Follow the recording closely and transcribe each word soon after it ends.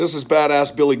This is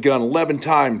Badass Billy Gunn,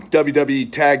 11-time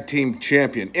WWE Tag Team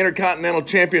Champion, Intercontinental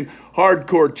Champion,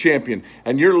 Hardcore Champion,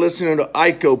 and you're listening to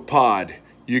IcoPod.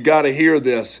 You gotta hear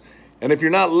this. And if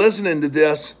you're not listening to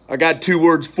this, I got 2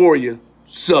 words for you.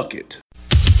 Suck it.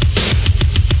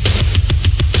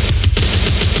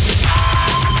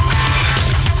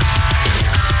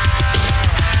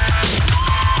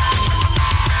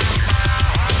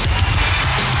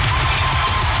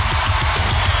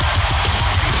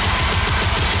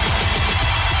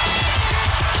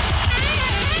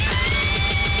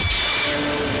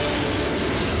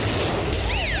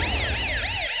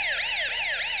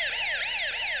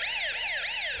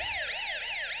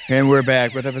 And we're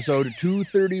back with episode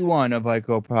 231 of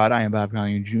IcoPod. I am Bob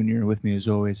Collier Jr. With me, as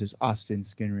always, is Austin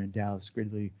Skinner and Dallas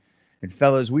Gridley. And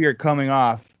fellas, we are coming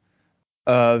off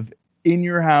of In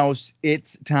Your House,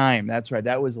 It's Time. That's right.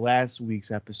 That was last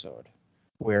week's episode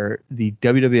where the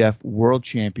WWF World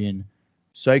Champion,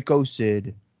 Psycho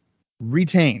Sid,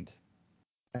 retained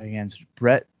against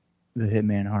Bret the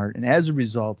Hitman Hart. And as a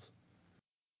result,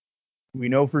 we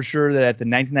know for sure that at the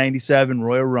 1997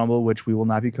 Royal Rumble, which we will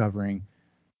not be covering,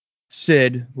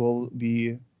 Sid will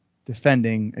be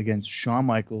defending against Shawn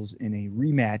Michaels in a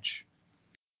rematch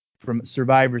from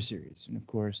Survivor Series. And, of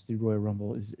course, the Royal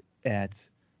Rumble is at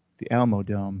the Alamo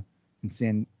Dome in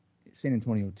San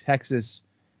Antonio, Texas,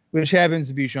 which happens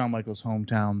to be Shawn Michaels'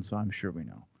 hometown, so I'm sure we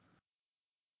know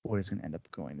what is going to end up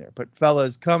going there. But,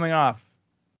 fellas, coming off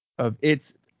of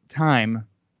It's Time,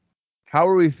 how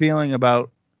are we feeling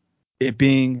about it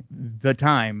being the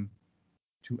time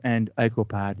to end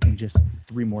IcoPod in just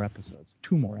 3 more episodes,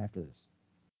 2 more after this?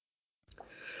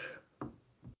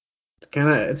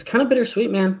 It's kind of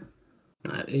bittersweet, man.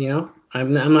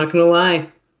 I'm not gonna lie.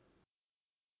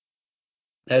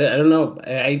 I don't know.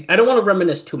 I don't want to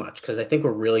reminisce too much because I think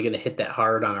we're really gonna hit that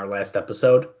hard on our last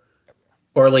episode,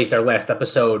 or at least our last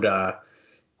episode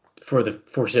for the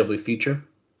foreseeable future,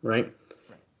 right?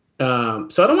 So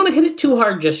I don't want to hit it too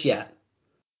hard just yet,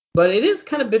 but it is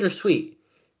kind of bittersweet.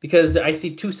 Because I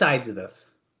see 2 sides of this.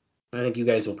 I think you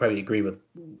guys will probably agree with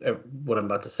what I'm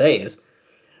about to say is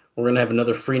we're going to have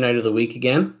another free night of the week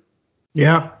again.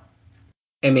 Yeah.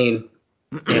 I mean,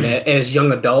 and as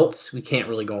young adults, we can't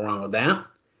really go wrong with that.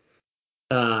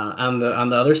 On the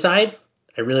other side,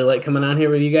 I really like coming on here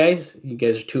with you guys. You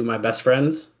guys are 2 of my best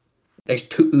friends.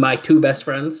 Actually, my 2 best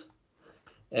friends.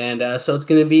 And so it's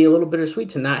going to be a little bittersweet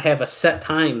to not have a set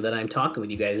time that I'm talking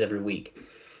with you guys every week.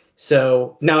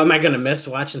 So now, am I going to miss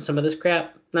watching some of this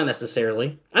crap? Not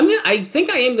necessarily. I think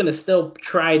I am going to still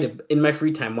try to, in my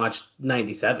free time, watch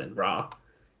 97 Raw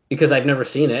because I've never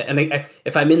seen it. And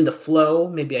if I'm in the flow,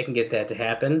 maybe I can get that to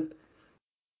happen.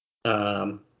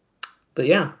 But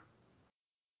yeah.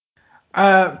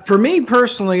 For me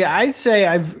personally, I'd say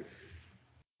I've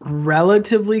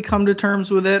relatively come to terms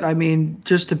with it. I mean,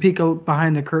 just to peek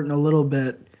behind the curtain a little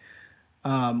bit,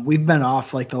 we've been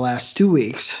off like the last 2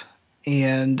 weeks.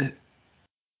 And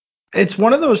it's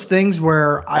one of those things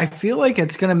where I feel like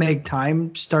it's going to make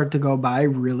time start to go by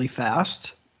really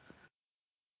fast.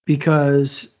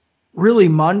 Because really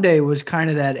Monday was kind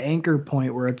of that anchor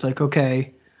point where it's like,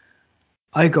 okay,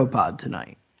 IcoPod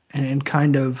tonight. And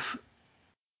kind of,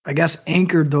 I guess,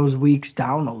 anchored those weeks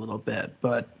down a little bit.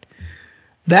 But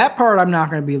that part I'm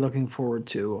not going to be looking forward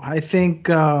to. I think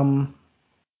the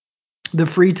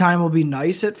free time will be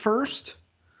nice at first.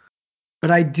 But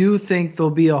I do think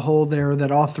there'll be a hole there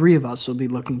that all 3 of us will be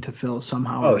looking to fill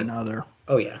somehow or another.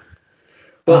 Oh, yeah.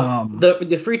 Well,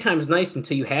 the free time is nice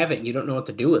until you have it and you don't know what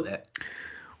to do with it.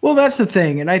 Well, that's the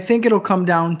thing. And I think it'll come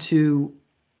down to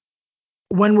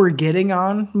when we're getting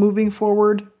on moving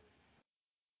forward,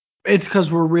 it's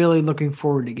because we're really looking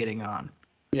forward to getting on.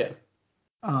 Yeah.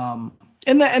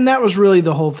 And that was really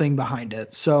the whole thing behind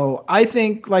it. So I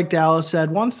think, like Dallas said,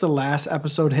 once the last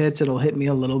episode hits, it'll hit me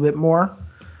a little bit more.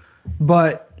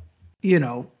 But,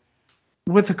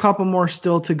 with a couple more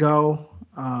still to go,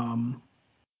 I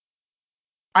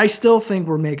still think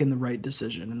we're making the right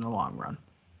decision in the long run.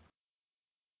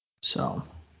 So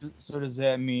does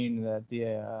that mean that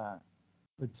the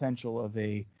potential of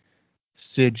a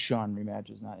Sid-Shawn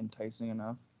rematch is not enticing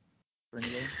enough for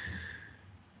anybody?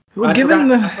 Well,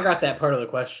 I forgot that part of the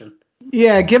question.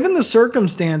 Yeah, given the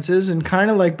circumstances and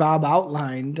kind of like Bob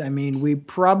outlined, I mean, we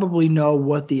probably know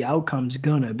what the outcome's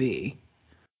gonna be.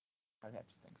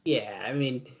 Yeah, I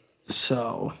mean,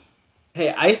 so hey,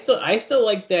 I still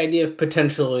like the idea of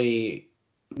potentially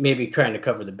maybe trying to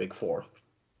cover the Big 4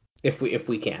 if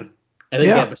we can. I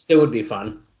think that still would be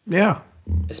fun. Yeah,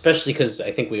 especially because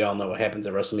I think we all know what happens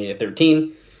at WrestleMania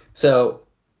 13. So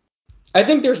I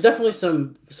think there's definitely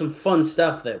some fun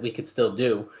stuff that we could still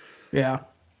do. Yeah.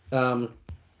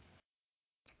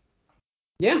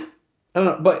 Yeah. I don't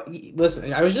know, but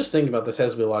listen, I was just thinking about this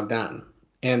as we logged on,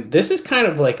 and this is kind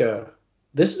of like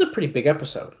this is a pretty big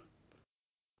episode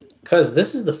because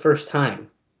this is the first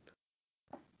time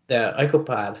that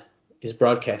IcoPod is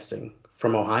broadcasting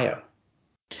from Ohio,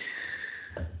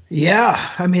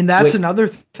 Yeah, I mean that's which, another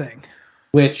thing.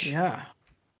 which Yeah.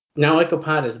 now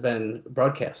IcoPod has been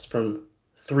broadcast from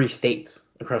 3 states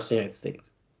across the United States.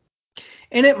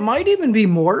 And it might even be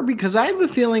more because I have a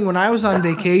feeling when I was on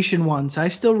vacation once, I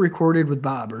still recorded with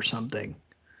Bob or something.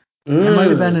 I might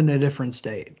have been in a different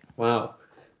state. Wow.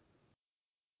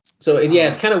 So yeah,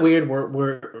 it's kind of weird.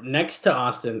 We're next to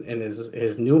Austin in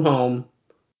his new home,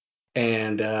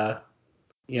 and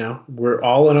we're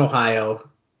all in Ohio,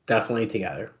 definitely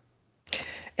together.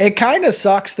 It kind of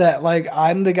sucks that like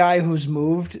I'm the guy who's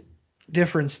moved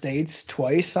different states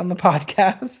twice on the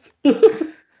podcast.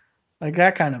 Like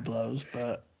that kind of blows,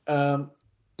 but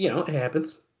it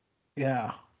happens.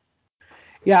 yeah.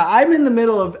 Yeah, I'm in the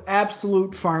middle of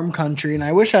absolute farm country, and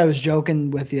I wish I was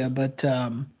joking with you, but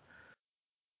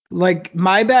like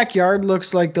my backyard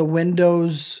looks like the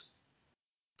Windows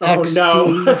XP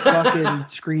no. fucking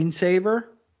screensaver.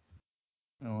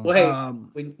 Well,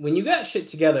 hey, when you got shit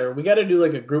together, we got to do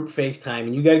like a group FaceTime,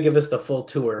 and you got to give us the full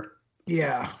tour.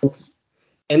 Yeah.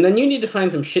 And then you need to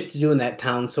find some shit to do in that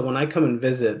town, so when I come and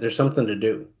visit, there's something to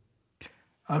do.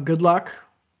 Good luck.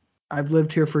 I've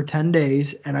lived here for 10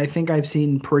 days, and I think I've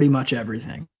seen pretty much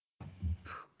everything.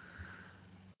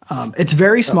 It's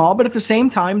very small, but at the same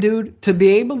time, dude, to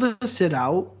be able to sit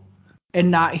out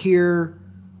and not hear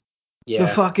the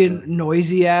fucking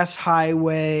noisy ass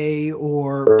highway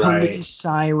or police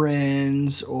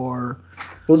sirens or.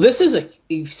 Well, this is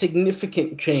a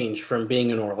significant change from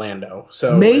being in Orlando.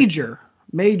 So major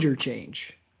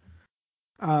change.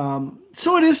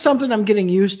 So it is something I'm getting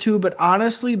used to, but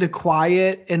honestly, the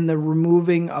quiet and the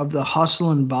removing of the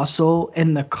hustle and bustle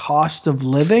and the cost of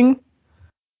living,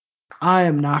 I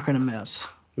am not going to miss.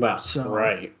 Wow. So,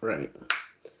 right.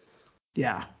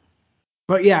 Yeah.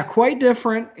 But yeah, quite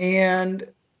different. And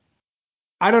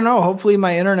I don't know. Hopefully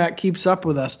my internet keeps up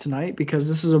with us tonight because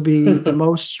this will be the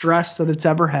most stress that it's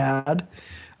ever had.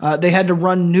 They had to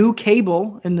run new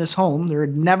cable in this home. There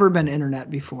had never been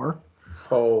internet before.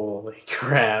 Holy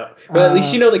crap! But at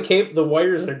least you know the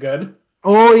wires are good.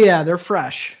 Oh yeah, they're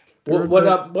fresh.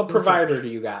 What provider do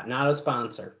you got? Not a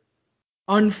sponsor.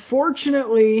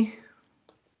 Unfortunately,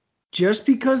 just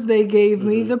because they gave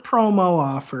me the promo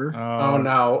offer. Oh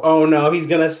no, he's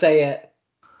gonna say it.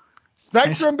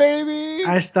 Spectrum, baby.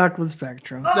 I stuck with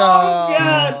Spectrum. Oh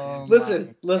God!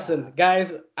 Listen,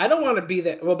 guys. I don't want to be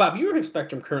that. Well, Bob, you have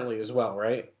Spectrum currently as well,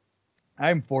 right?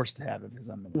 I'm forced to have it because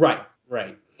I'm in right.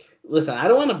 Listen, I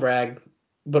don't want to brag,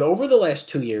 but over the last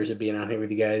 2 years of being out here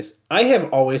with you guys, I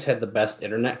have always had the best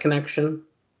internet connection.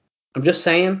 I'm just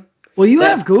saying. Well, you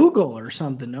have Google or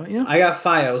something, don't you? I got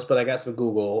Fios, but I got some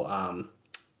Google,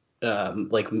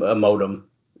 like a modem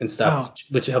and stuff,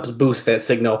 which helps boost that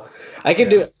signal. I could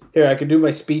do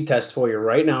my speed test for you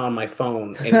right now on my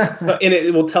phone, and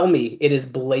it will tell me it is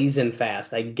blazing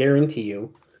fast. I guarantee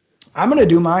you. I'm gonna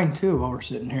do mine too while we're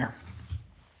sitting here.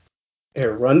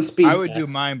 Here, run speed test. I would do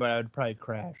mine, but I would probably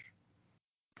crash.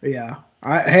 Yeah.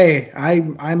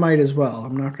 I might as well.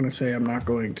 I'm not gonna say I'm not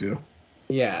going to.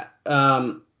 Yeah.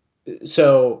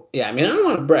 So yeah, I mean, I don't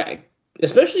want to brag,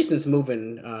 especially since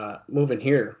moving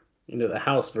here into the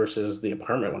house versus the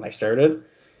apartment when I started.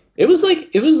 It was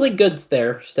like good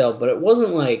there still, but it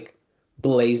wasn't like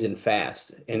blazing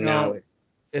fast. And now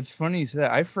it's funny you say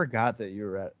that. I forgot that you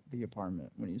were at the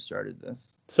apartment when you started this.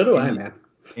 So do I, man.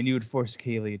 And you would force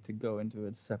Kaylee to go into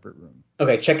a separate room.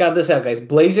 Okay, check out this out, guys.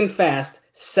 Blazing fast,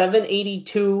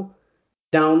 782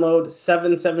 download,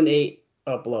 778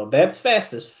 upload. That's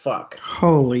fast as fuck.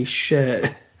 Holy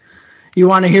shit. You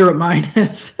want to hear what mine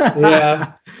is?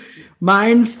 Yeah.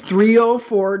 Mine's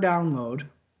 304 download.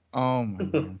 Oh my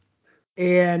God.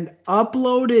 And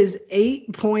upload is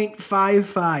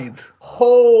 8.55.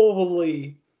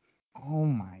 Holy. Oh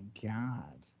my God.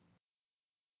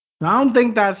 I don't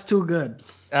think that's too good.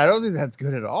 I don't think that's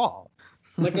good at all.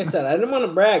 Like I said, I didn't want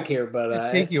to brag here, but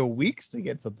it'd take you weeks to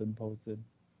get something posted.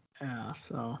 Yeah,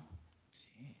 so.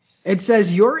 Jeez. It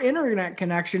says your internet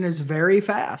connection is very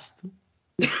fast.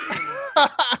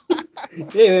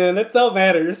 Yeah, that's all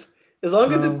matters. As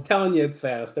long as it's telling you it's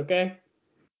fast, okay?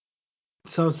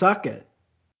 So suck it.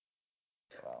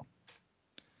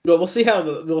 Well, we'll see how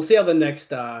the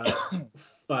next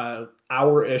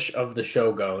hour-ish of the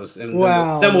show goes, and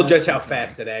then we'll judge how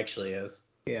fast it actually is.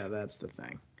 Yeah, that's the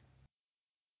thing.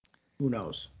 Who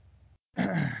knows? All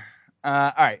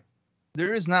right.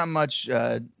 There is not much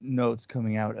notes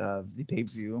coming out of the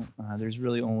pay-per-view. There's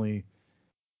really only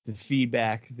the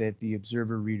feedback that the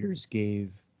Observer readers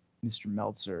gave Mr.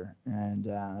 Meltzer, and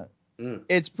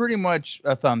it's pretty much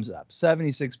a thumbs up.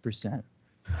 76%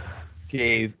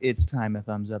 gave its time a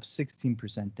thumbs up,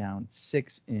 16% down,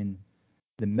 6 in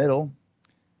the middle.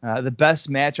 The best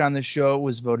match on the show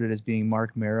was voted as being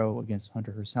Mark Marrow against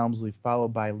Hunter Hearst Helmsley,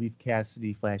 followed by Leif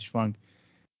Cassidy, Flash Funk,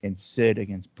 and Sid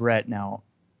against Brett. Now,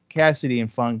 Cassidy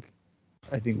and Funk,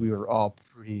 I think we were all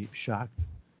pretty shocked.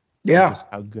 Yeah. Just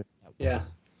how good that was.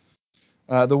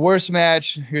 Yeah. The worst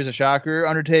match, here's a shocker,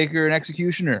 Undertaker and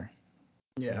Executioner.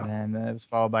 Yeah. And that was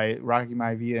followed by Rocky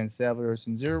Maivia and Salvador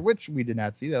Sinzero, which we did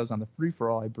not see. That was on the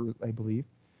free-for-all, I believe.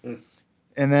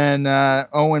 And then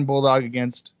Owen Bulldog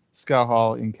against Scott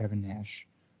Hall and Kevin Nash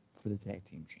for the tag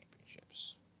team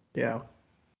championships. Yeah.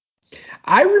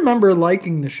 I remember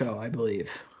liking the show, I believe.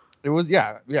 It was,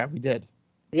 yeah, we did.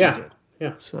 Yeah. We did.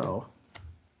 Yeah. So.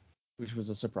 Which was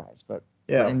a surprise, but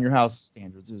Yeah. in your house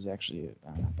standards, it was actually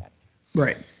not bad.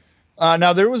 Right.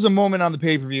 Now, there was a moment on the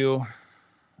pay-per-view,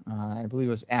 I believe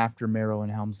it was after Marrow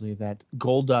and Helmsley, that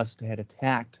Goldust had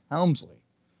attacked Helmsley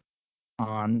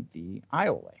on the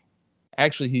aisleway.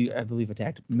 Actually, he, I believe,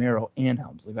 attacked Marrow and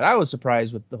Helmsley, but I was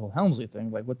surprised with the whole Helmsley thing.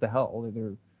 Like, what the hell?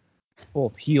 They're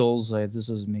both heels. Like, this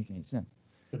doesn't make any sense.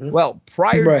 Mhm. Well,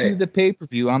 prior to Right. the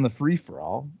pay-per-view on the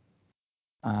free-for-all,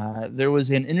 there was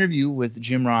an interview with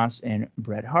Jim Ross and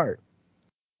Bret Hart.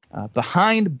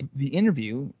 Behind the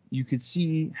interview, you could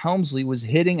see Helmsley was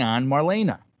hitting on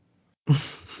Marlena.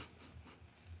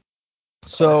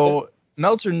 So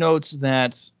Meltzer notes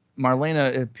that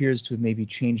Marlena appears to have maybe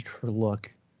changed her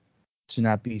look to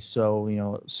not be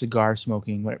so, cigar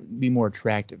smoking, but be more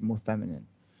attractive, more feminine.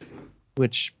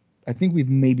 Which I think we've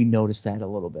maybe noticed that a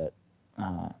little bit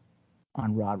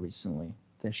on Raw recently,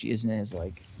 that she isn't as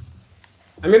like.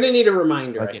 I'm gonna need a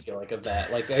reminder. Okay. I feel like of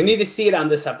that. Like I need to see it on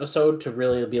this episode to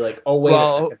really be like, oh wait a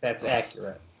second, that's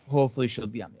accurate. Hopefully she'll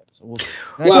be on the episode.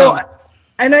 Well,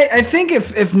 and I think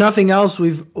if nothing else,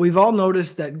 we've all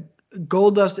noticed that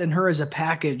Goldust and her as a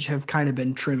package have kind of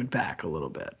been trimmed back a little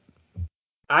bit.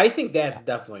 I think that's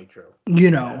definitely true.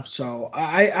 So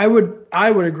I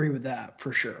would agree with that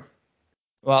for sure.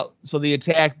 Well, so the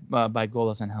attack by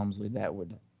Goldust and Helmsley, that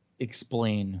would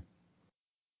explain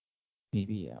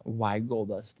maybe why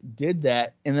Goldust did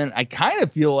that. And then I kind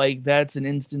of feel like that's an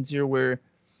instance here where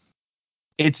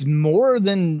it's more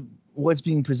than what's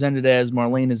being presented as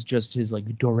Marlene is just his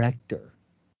like director.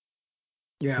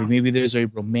 Yeah. Like maybe there's a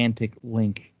romantic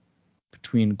link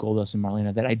between Goldust and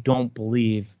Marlena that I don't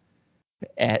believe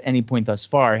at any point thus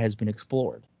far has been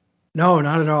explored. No,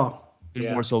 not at all. It's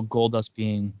Yeah. more so Goldust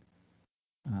being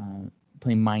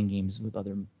playing mind games with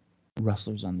other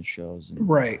wrestlers on the shows. And,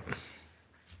 Right.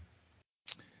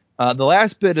 the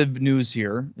last bit of news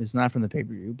here is not from the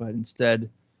pay-per-view, but instead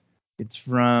it's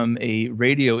from a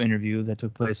radio interview that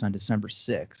took place on December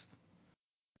 6th.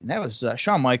 And that was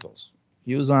Shawn Michaels.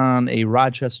 He was on a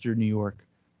Rochester, New York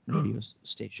radio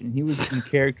station. And he was in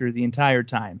character the entire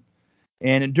time.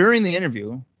 And during the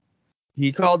interview,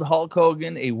 he called Hulk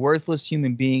Hogan a worthless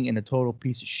human being and a total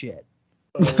piece of shit.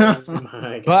 Oh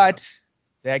my god. But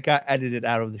that got edited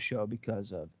out of the show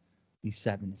because of the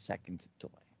 7-second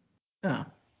delay. Yeah.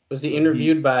 Was he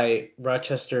interviewed by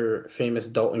Rochester famous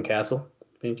Dalton Castle,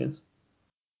 by any chance?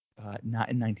 Not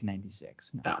in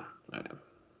 1996. No, No. I know.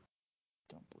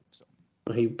 don't believe so.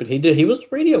 He was a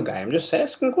radio guy. I'm just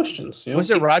asking questions. Was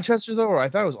it Rochester, though, or I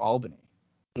thought it was Albany?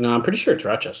 No, I'm pretty sure it's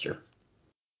Rochester.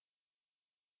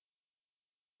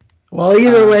 Well,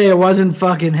 either way, it wasn't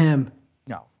fucking him.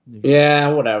 No. Yeah,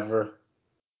 whatever.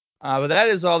 But that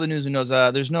is all the news and notes.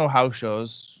 There's no house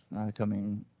shows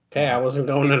coming. Okay, I wasn't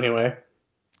going anywhere.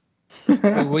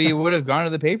 We would have gone to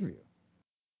the pay-per-view.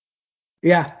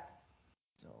 Yeah.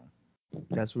 So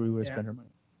that's where we would have Yeah. spent our money.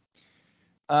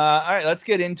 All right, let's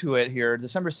get into it here.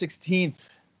 December 16th,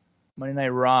 Monday Night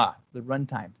Raw. The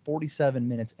runtime, 47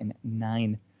 minutes and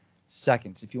 9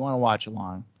 seconds. If you want to watch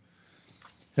along,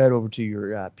 head over to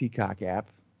your Peacock app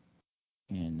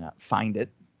and find it.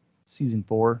 Season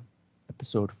 4,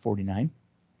 episode 49.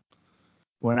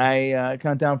 When I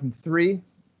count down from 3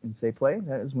 and say play,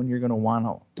 that is when you're going to want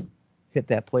to hit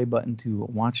that play button to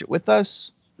watch it with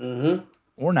us Mm-hmm.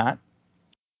 or not.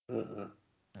 Mm-mm.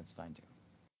 That's fine too.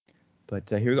 But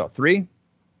here we go. 3,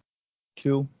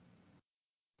 2,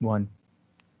 1,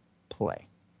 play.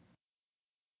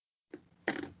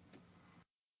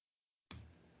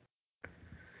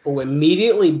 Oh,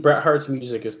 immediately Bret Hart's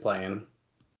music is playing.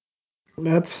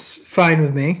 That's fine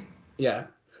with me. Yeah.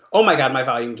 Oh my god, my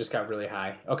volume just got really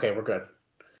high. Okay, we're good.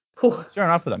 Whew.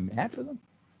 Starting off with a match with them?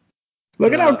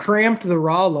 Look at how cramped the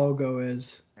Raw logo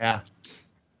is. Yeah.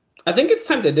 I think it's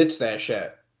time to ditch that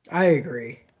shit. I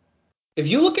agree. If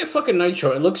you look at fucking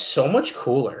Nitro, it looks so much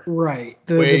cooler. Right.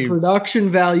 The production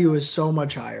value is so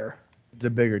much higher. It's a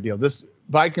bigger deal. This,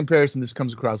 by comparison, this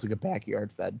comes across like a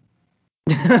backyard fed.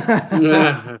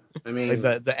 I mean,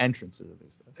 like the entrances of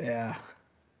these stuff. Yeah.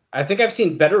 I think I've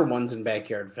seen better ones in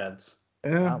backyard feds.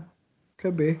 Yeah. Wow.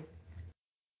 Could be.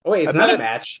 Oh wait, it's I not bet- a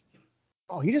match.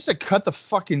 Oh, he just said cut the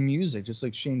fucking music, just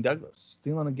like Shane Douglas,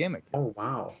 stealing a gimmick. Oh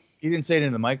wow. He didn't say it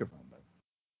in the microphone, but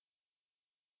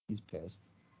he's pissed.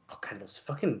 Oh god, those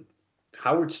fucking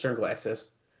Howard Stern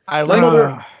glasses. I like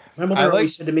My mother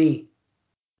always said to me.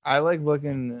 I like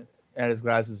looking at his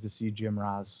glasses to see Jim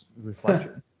Ross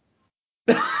reflection.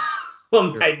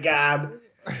 Oh my god,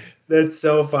 that's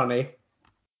so funny.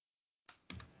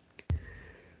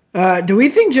 Do we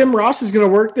think Jim Ross is going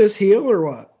to work this heel or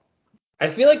what? I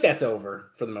feel like that's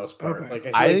over for the most part. Okay. Like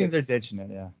I feel think like they're it's- ditching it,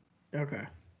 yeah. Okay.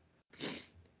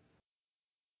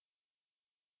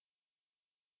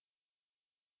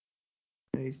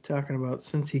 He's talking about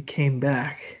since he came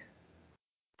back.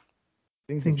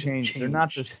 Things have Things have changed. They're not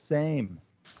the changed. same.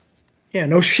 Yeah,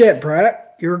 no shit,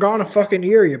 Brett. You were gone a fucking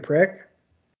year, you prick.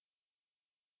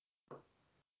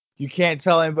 You can't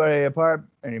tell anybody apart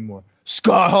anymore.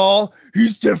 Scott Hall,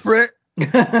 he's different.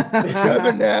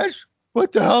 Kevin Nash,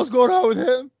 what the hell's going on with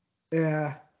him?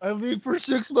 Yeah. I leave for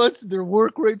 6 months and their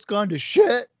work rate's gone to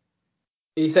shit.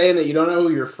 He's saying that you don't know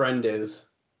who your friend is.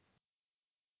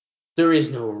 There is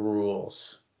no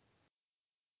rules.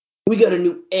 We got a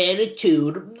new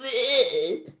attitude.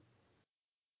 Just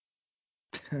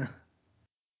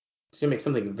gonna make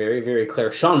something very, very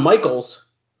clear. Shawn Michaels,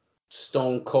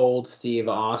 Stone Cold Steve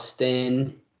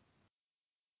Austin.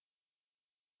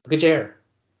 Look at your hair.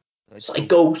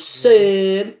 Psycho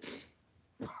Sid.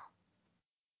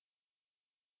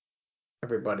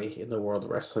 Everybody in the World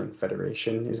Wrestling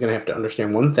Federation is gonna have to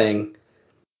understand one thing.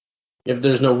 If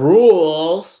there's no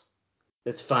rules,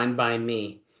 it's fine by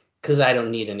me. Because I don't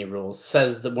need any rules,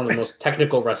 says one of the most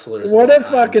technical wrestlers. of What all a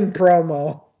time. fucking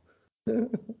promo. You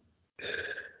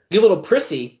little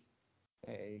prissy.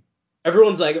 Hey,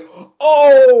 Everyone's like,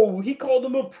 oh, he called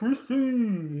him a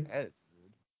prissy. that-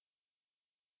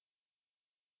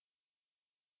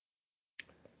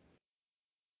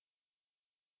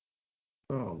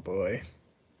 Oh boy.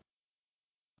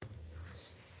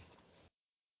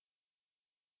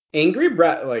 Angry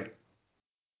Brett, like,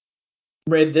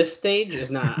 Red, this stage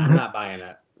is not, I'm not buying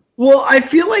it. Well, I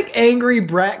feel like Angry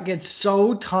Brett gets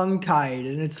so tongue-tied,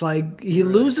 and it's like he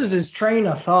loses his train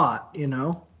of thought, you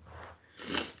know?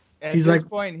 At He's this like-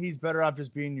 point, he's better off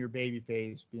just being your baby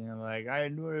face, being like, I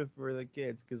do it for the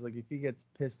kids. Because, like, if he gets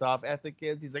pissed off at the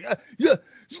kids, he's like, yeah,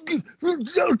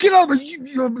 get out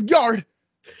of my yard.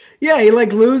 Yeah, he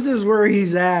like loses where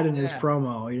he's at in his Yeah.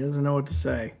 promo. He doesn't know what to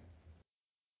say.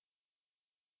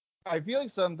 I feel like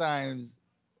sometimes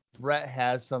Brett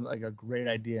has like a great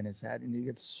idea in his head, and he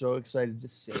gets so excited to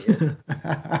say it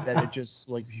that it just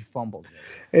like he fumbles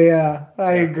it. Yeah,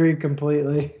 I agree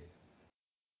completely.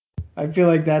 I feel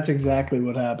like that's exactly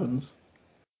what happens.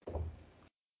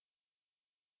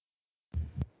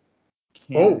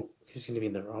 Oh, he's going to be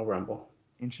in the Royal Rumble.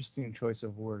 Interesting choice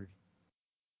of word.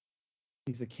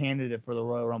 He's a candidate for the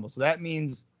Royal Rumble, so that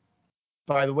means,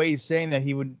 by the way, he's saying that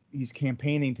he's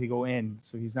campaigning to go in,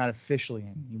 so he's not officially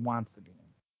in. He wants to be in.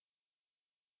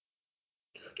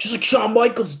 Just like Shawn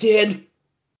Michaels did.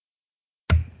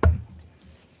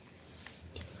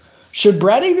 Should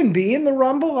Brett even be in the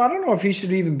Rumble? I don't know if he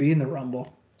should even be in the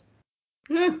Rumble.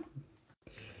 I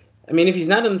mean, if he's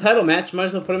not in the title match, might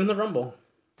as well put him in the Rumble.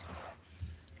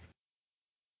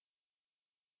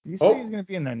 Did you say he's going to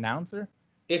be an announcer?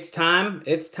 It's time.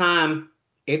 It's time.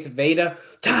 It's Vader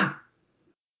time.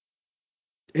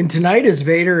 And tonight is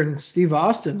Vader and Steve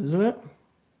Austin, isn't it?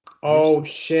 Oh,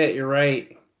 shit, you're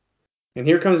right. And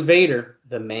here comes Vader,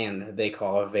 the man they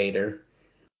call Vader.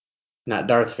 Not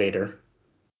Darth Vader.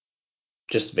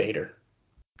 Just Vader.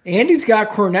 And he's got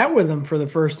Cornette with him for the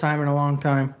first time in a long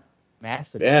time.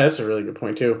 Massive. Yeah, that's a really good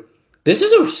point, too. This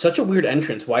is such a weird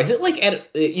entrance. Why is it like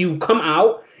you come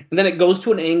out, and then it goes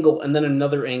to an angle, and then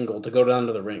another angle to go down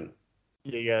to the ring?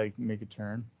 Yeah, you got to make a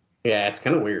turn. Yeah, it's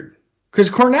kind of weird. Because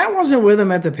Cornette wasn't with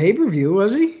him at the pay-per-view,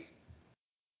 was he?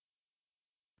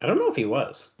 I don't know if he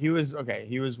was. He was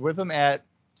with him at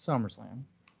SummerSlam.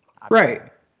 Right.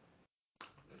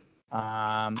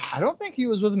 I don't think he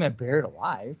was with him at Buried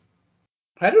Alive.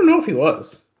 I don't know if he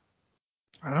was.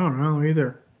 I don't know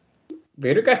either.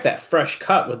 Vader got that fresh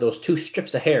cut with those 2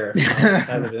 strips of hair.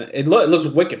 It looks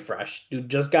wicked fresh. Dude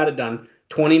just got it done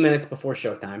 20 minutes before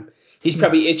showtime. He's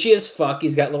probably itchy as fuck.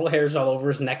 He's got little hairs all over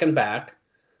his neck and back.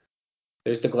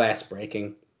 There's the glass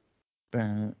breaking.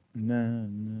 Brett's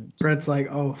like,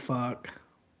 oh, fuck.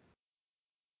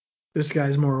 This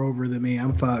guy's more over than me.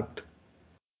 I'm fucked.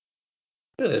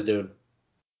 Look at this dude.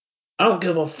 I don't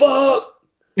give a fuck.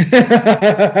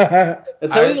 Yeah.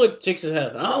 That's how he like shakes his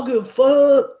head. I don't give a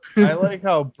fuck. I like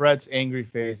how Brett's angry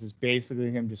face is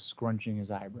basically him just scrunching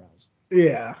his eyebrows.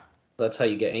 That's how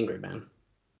you get angry, man.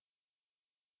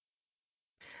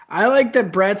 I like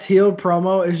that Brett's heel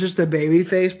promo is just a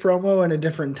babyface promo in a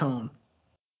different tone.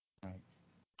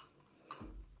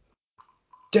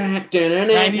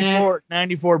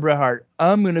 94 Bret Hart.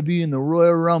 I'm going to be in the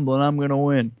Royal Rumble and I'm going to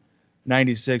win.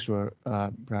 96 Bret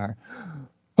Hart.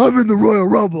 I'm in the Royal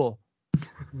Rumble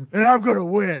and I'm going to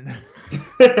win.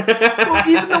 Well,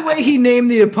 even the way he named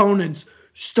the opponents,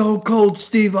 Stone Cold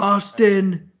Steve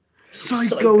Austin,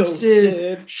 Psycho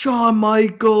Sid, Shawn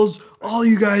Michaels, all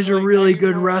you guys are really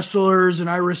good wrestlers and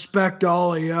I respect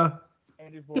all of you.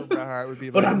 94 Bret Hart would be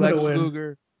But like I'm Lex gonna win.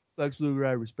 Luger. Lex Luger,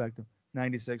 I respect him.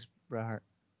 96 Bret Hart.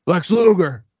 Lex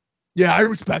Luger. Yeah, I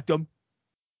respect him.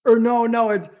 Or no,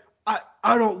 it's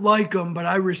I don't like him, but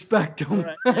I respect him.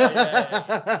 Right.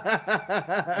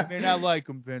 I may not like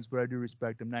him, Vince, but I do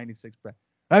respect him. 96 Bret.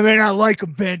 I may not like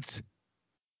him, Vince,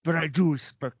 but I do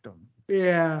respect him.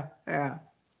 Yeah,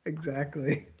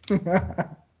 exactly. Makes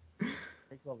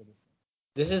all the difference.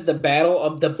 This is the battle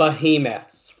of the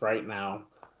behemoths right now.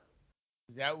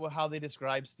 Is that how they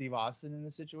describe Steve Austin in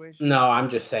this situation? No, I'm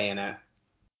just saying it.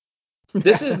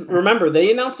 This is remember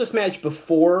they announced this match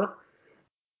before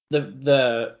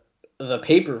the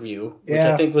pay-per-view, which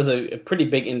I think was a pretty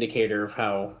big indicator of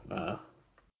how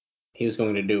he was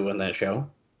going to do in that show.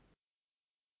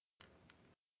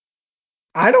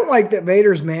 I don't like that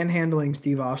Vader's manhandling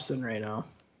Steve Austin right now.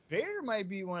 Vader might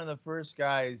be one of the first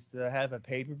guys to have a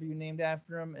pay-per-view named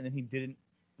after him, and then he didn't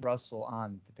wrestle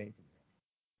on the pay-per-view.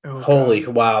 Oh, Holy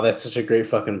God. wow, that's such a great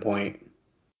fucking point.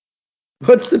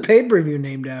 What's the pay-per-view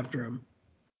named after him?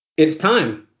 It's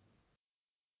time.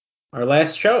 Our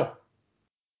last show.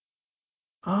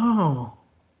 Oh.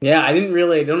 Yeah, I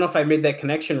don't know if I made that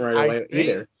connection right away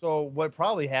either. So what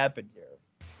probably happened here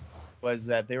was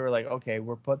that they were like, okay,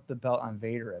 we'll put the belt on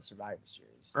Vader at Survivor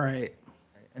Series. Right.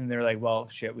 And they're like, well,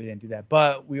 shit, we didn't do that.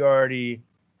 But we already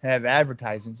have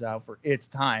advertisements out for It's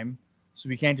Time, so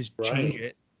we can't just change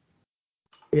it.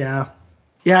 Yeah.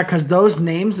 Yeah, because those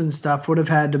names and stuff would have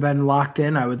had to been locked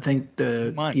in, I would think,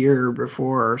 the year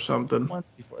before or something.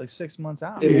 Months before, like 6 months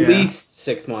out. At least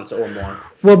 6 months or more.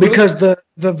 Well, because the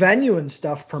venue and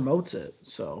stuff promotes it,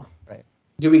 so. Right.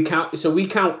 Do we count? So we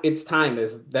count It's Time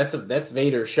as that's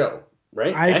Vader's show,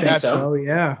 right? I think so.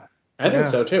 Yeah. I think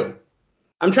so too.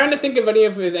 I'm trying to think of any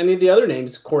of the other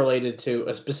names correlated to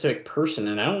a specific person,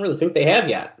 and I don't really think they have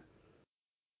yet.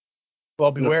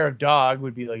 Well, Beware of Dog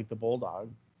would be like the Bulldog.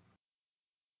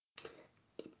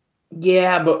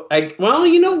 Yeah, but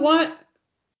you know what?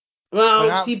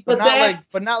 Well, but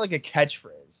not like a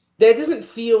catchphrase. That doesn't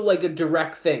feel like a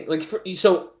direct thing. Like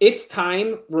so, It's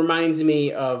Time reminds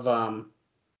me of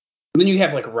then you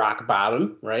have like Rock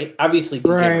Bottom, right? Obviously,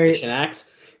 Degeneration X.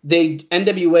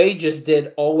 NWA just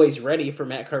did Always Ready for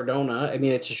Matt Cardona. I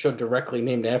mean, it's a show directly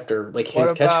named after like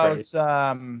his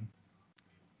catchphrase.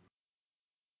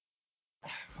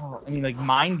 Like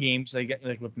Mind Games,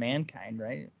 like with Mankind,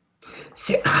 right?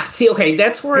 See, okay,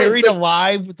 that's where Buried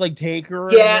Alive with like Taker.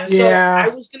 Yeah, so I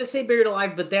was gonna say Buried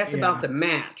Alive, but that's about the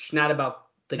match, not about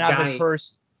the guy. The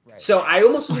person. Right. So I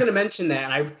almost was gonna mention that,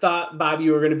 and I thought, Bob,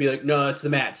 you were gonna be like, no, it's the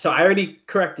match. So I already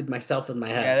corrected myself in my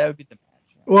head. Yeah, that would be the match.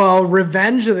 Yeah. Well,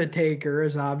 Revenge of the Taker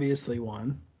is obviously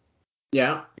one.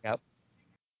 Yeah. Yep.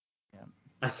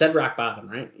 I said Rock Bottom,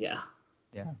 right? Yeah.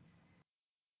 Yeah.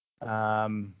 I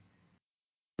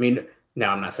mean, no,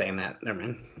 I'm not saying that. Never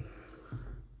mind.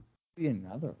 Be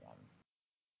another one.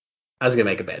 I was gonna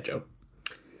make a bad joke.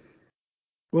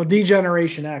 Well,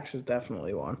 Degeneration X is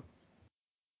definitely one.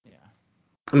 Yeah.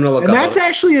 I'm gonna look. And that's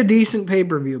actually a decent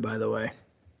pay-per-view, by the way.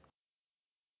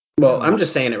 Well, I'm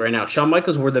just saying it right now. Shawn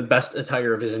Michaels wore the best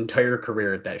attire of his entire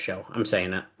career at that show. I'm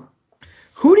saying it.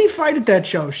 Who did he fight at that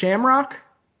show? Shamrock?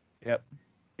 Yep.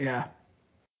 Yeah. Uh,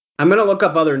 I'm gonna look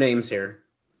up other names here.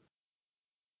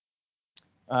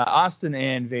 Austin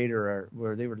and Vader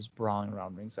were just brawling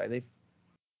around ringside. They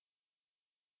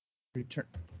returned.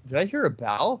 Did I hear a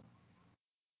bell?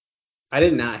 I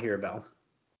did not hear a bell.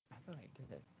 I thought I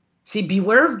did. See,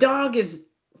 Beware of Dog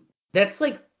that's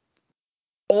like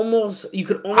almost, you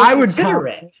could almost consider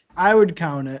it. I would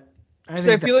count it. I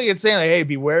feel like it's saying like, hey,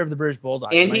 beware of the British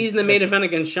Bulldog. And he's in the main event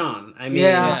against Shawn. I mean,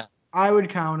 yeah, I would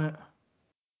count it.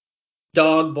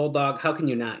 Dog, Bulldog, how can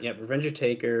you not? Yeah, Revenge of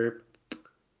Taker.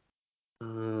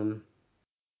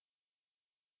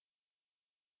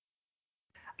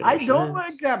 I don't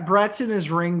like that Brett's in his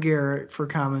ring gear for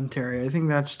commentary. I think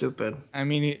that's stupid. I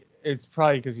mean, It's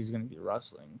probably because he's going to be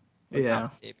wrestling. Yeah.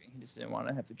 He just didn't want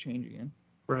to have to change again.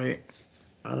 Right.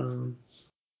 I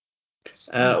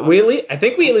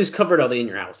think we at least covered all the in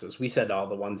your houses. We said all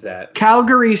the ones that.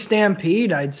 Calgary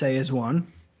Stampede, I'd say, is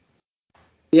one.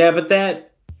 Yeah, but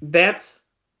that's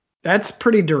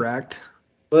pretty direct.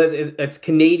 Well, it's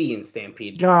Canadian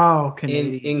Stampede. Oh,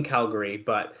 Canadian. In Calgary,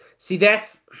 but see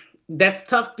that's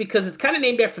tough because it's kind of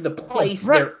named after the place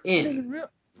they're in.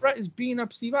 Brett is beating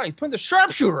up Steve Austin. He's putting the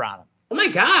sharpshooter on him. Oh my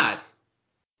God!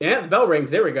 Yeah, the bell rings.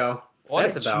 There we go. What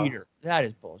That's a bell. cheater. That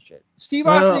is bullshit. Steve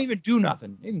Austin didn't even do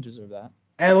nothing. He didn't deserve that.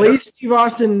 At least Steve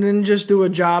Austin didn't just do a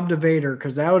job to Vader,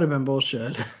 because that would have been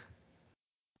bullshit.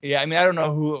 Yeah, I mean, I don't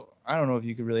know if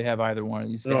you could really have either one of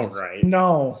these guys. No, right.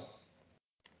 No.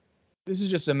 This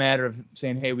is just a matter of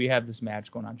saying, hey, we have this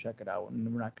match going on, check it out,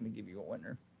 and we're not going to give you a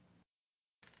winner.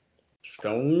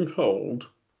 Stone Cold.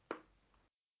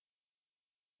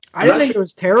 I didn't think it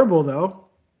was terrible, though.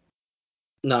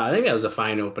 No, I think that was a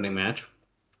fine opening match.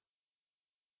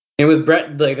 And with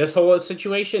Brett, like, this whole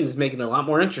situation is making it a lot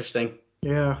more interesting.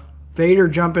 Yeah. Vader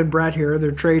jumping Brett here.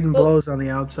 They're trading blows on the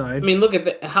outside. I mean, look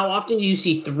at how often do you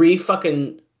see 3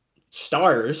 fucking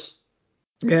stars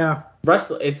Yeah.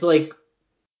 wrestle? It's like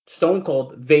Stone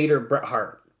Cold, Vader, Bret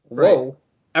Hart. Whoa. Right.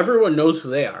 Everyone knows who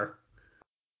they are.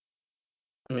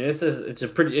 I mean, it's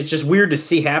just weird to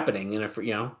see happening,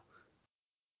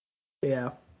 Yeah.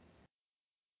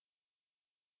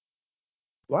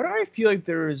 Why do I feel like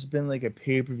there has been like a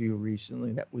pay-per-view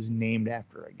recently that was named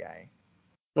after a guy?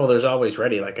 Well, there's Always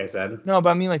Ready, like I said. No, but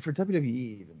I mean like for WWE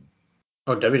even.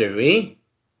 Oh, WWE?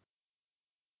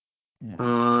 Yeah.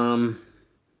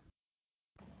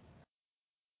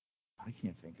 I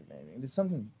can't think of anything. There's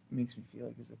something that makes me feel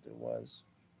like as if there was.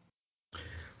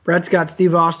 Brett's got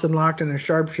Steve Austin locked in a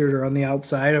sharpshooter on the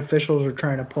outside. Officials are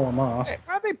trying to pull him off. Hey,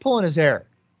 why are they pulling his hair?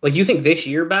 Like, you think this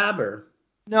year, Bob, or?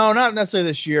 No, not necessarily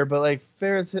this year, but like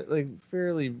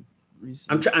fairly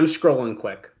recent. I'm scrolling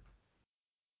quick.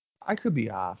 I could be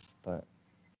off, but.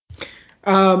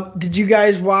 Did you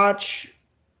guys watch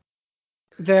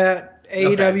that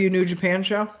AEW New Japan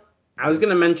show? I was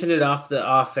gonna mention it off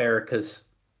air because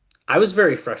I was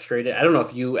very frustrated. I don't know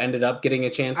if you ended up getting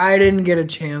a chance. I didn't get a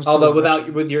chance. Although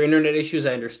with your internet issues,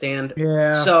 I understand.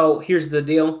 Yeah. So here's the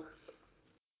deal.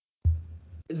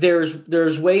 There's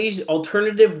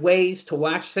alternative ways to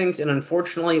watch things, and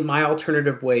unfortunately, my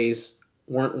alternative ways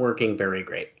weren't working very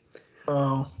great.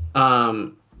 Oh.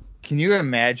 Can you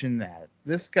imagine that?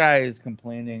 This guy is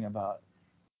complaining about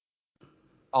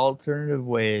alternative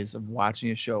ways of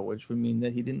watching a show, which would mean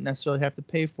that he didn't necessarily have to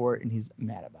pay for it, and he's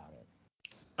mad about it.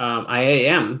 I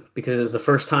am, because it's the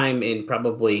first time in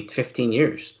probably 15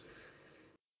 years.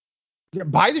 Yeah,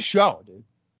 buy the show, dude.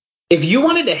 If you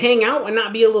wanted to hang out and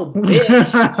not be a little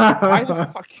bitch, buy the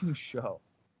fucking show.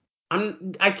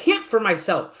 I can't for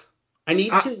myself. I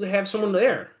need to have someone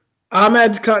there.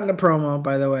 Ahmed's cutting a promo,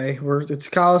 by the way. It's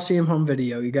Coliseum home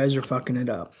video. You guys are fucking it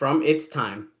up. From It's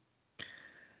Time.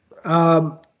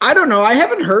 I don't know. I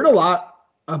haven't heard a lot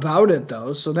about it,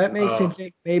 though, so that makes me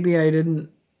think maybe I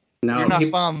didn't. No, you're not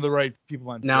following the right people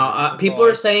on Twitter. No, people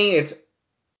are saying it's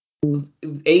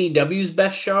AEW's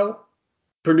best show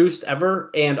produced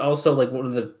ever, and also like one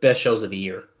of the best shows of the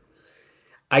year.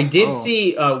 I did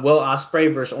see Will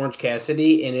Ospreay versus Orange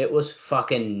Cassidy, and it was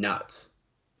fucking nuts.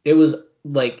 It was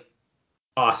like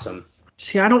awesome.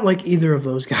 See, I don't like either of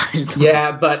those guys, though.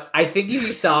 Yeah, but I think if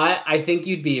you saw it, I think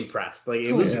you'd be impressed. Like,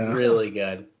 it was really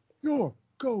good. You're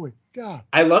going down.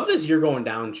 I love this "You're Going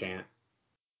Down" chant.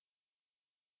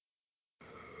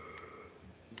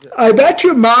 I bet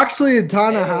you Moxley and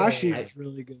Tanahashi is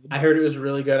really good. I heard it was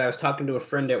really good. I was talking to a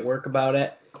friend at work about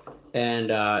it,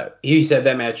 and he said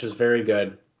that match was very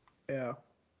good. Yeah.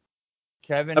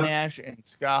 Kevin Nash and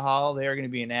Scott Hall, they are going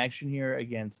to be in action here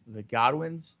against the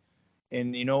Godwins.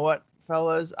 And you know what,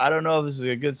 fellas? I don't know if this is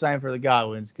a good sign for the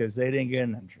Godwins because they didn't get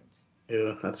an entrance.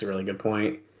 Yeah, that's a really good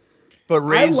point. But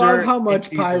Razor, I love how much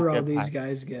pyro these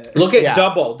guys get. Look at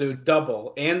Double, dude.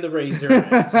 Double. And the Razor.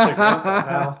 It's like, what the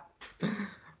hell?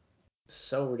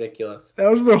 So ridiculous.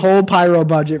 That was the whole pyro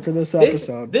budget for this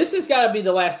episode. This has got to be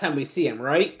the last time we see him,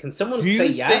 right? Can someone say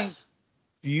yes?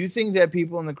 Do you think that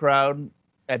people in the crowd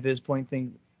at this point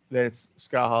think that it's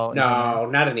Scott Hall? No,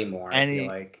 not anymore. I feel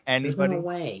like anybody? There's no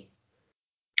way.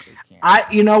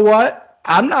 You know what?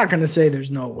 I'm not going to say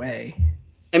there's no way.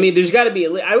 I mean, there's got to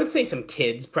be, I would say some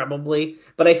kids probably,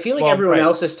 but I feel like everyone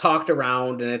else has talked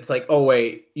around, and it's like, oh,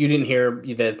 wait, you didn't hear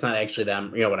that it's not actually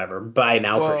them, whatever, by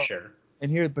now for sure. But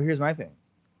here's my thing.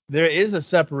 There is a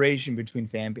separation between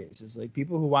fan bases. Like,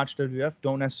 people who watch WWF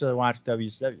don't necessarily watch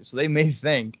WCW, so they may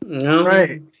think,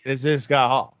 right, this is Scott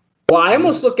Hall. Well, I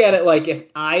almost look at it like if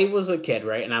I was a kid,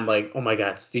 right, and I'm like, oh my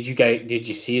god, did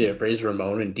you see that Razor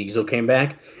Ramon and Diesel came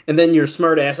back? And then your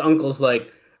smart ass uncle's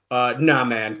like, nah,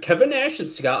 man, Kevin Nash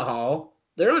and Scott Hall,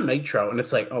 they're on Nitro, and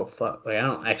it's like, oh fuck, like I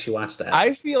don't actually watch that.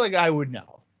 I feel like I would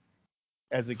know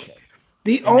as a kid.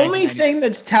 The only thing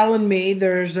that's telling me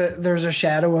there's a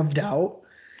shadow of doubt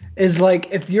is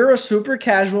like if you're a super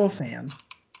casual fan,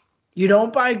 you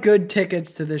don't buy good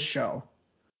tickets to this show,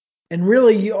 and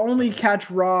really you only catch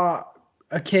Raw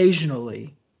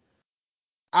occasionally.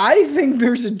 I think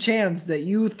there's a chance that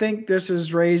you think this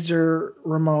is Razor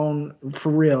Ramon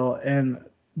for real and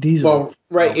Diesel. Well,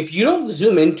 right, if you don't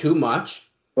zoom in too much.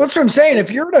 Well, that's what I'm saying.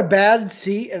 If you're at a bad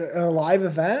seat at a live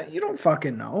event, you don't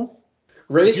fucking know.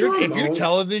 Razor If Ramon, your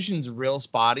television's real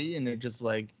spotty and they're just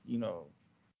like,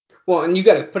 well, and you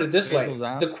got to put it this way: Fizzles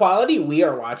out. the quality we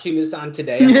are watching this on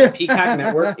today on the Peacock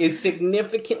Network is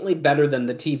significantly better than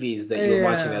the TVs that you were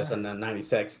watching this on the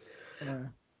 96. Yeah.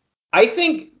 I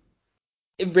think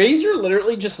Razor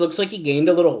literally just looks like he gained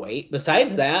a little weight.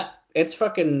 Besides that, that's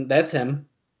him.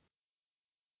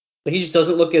 Like, he just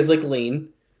doesn't look as like lean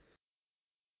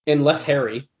and less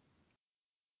hairy.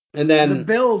 And then The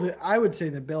build, I would say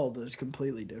the build is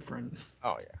completely different.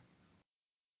 oh yeah.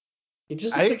 he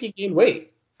just looks like he gained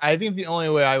weight. I think the only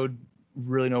way I would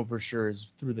really know for sure is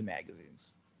through the magazines.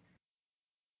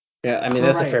 Yeah, I mean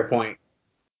that's a Right. fair point.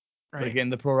 Right. Like in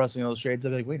the Pro Wrestling Illustrated, I'd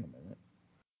be like, wait a minute,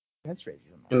 that's Razor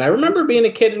Ramon. And I remember being a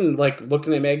kid and like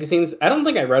looking at magazines. I don't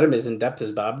think I read them as in depth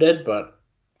as Bob did, but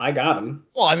I got them.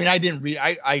 Well, I mean, I didn't read.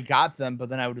 I got them, but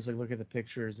then I would just like look at the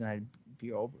pictures and I'd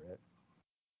be over it.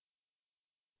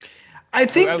 I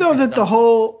think I would though think that so.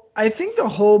 the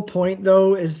whole point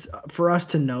though is for us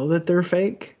to know that they're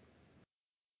fake.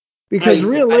 Because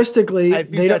realistically, I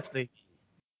think they that's don't.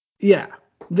 Yeah,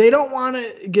 they don't want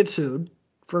to get sued.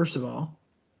 First of all,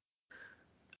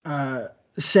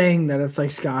 saying that it's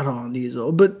like Scott Hall and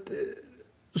Diesel, but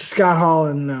Scott Hall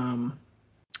and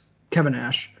Kevin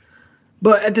Nash.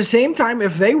 But at the same time,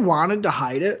 if they wanted to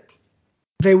hide it,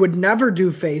 they would never do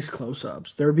face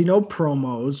close-ups. There would be no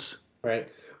promos. Right.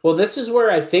 Well, this is where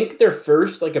I think their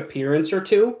first like appearance or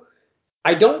two,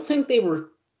 I don't think they were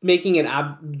making it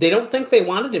they don't think they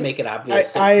wanted to make it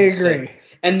obvious. I agree.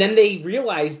 And then they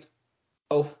realized,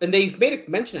 and they made a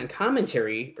mention on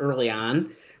commentary early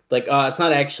on, like, it's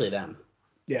not actually them.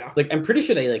 Yeah. Like, I'm pretty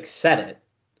sure they like said it.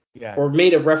 Yeah. Or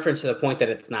made a reference to the point that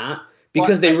it's not,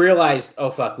 because they realized,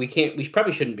 oh fuck, we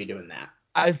probably shouldn't be doing that.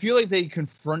 I feel like they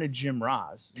confronted Jim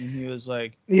Ross and he was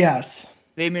like, Yes.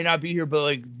 they may not be here, but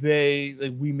like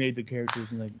we made the characters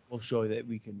and like we'll show you that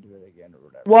we can do it again or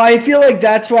whatever. Well, I feel like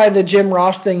that's why the Jim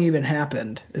Ross thing even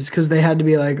happened, is because they had to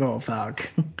be like, oh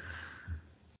fuck.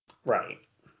 Right.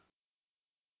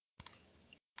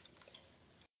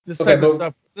 This type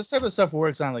of stuff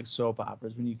works on like soap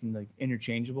operas when you can like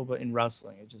interchangeable, but in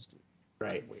wrestling it just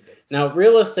Right. Now,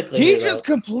 realistically, he here, just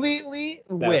though, completely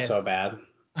that was whiffed. so bad.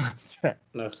 That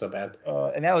was so bad.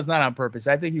 And that was not on purpose.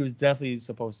 I think he was definitely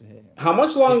supposed to hit him. How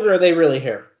much longer are they really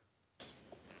here?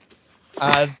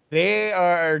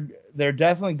 They're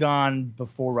definitely gone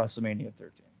before WrestleMania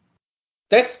 13.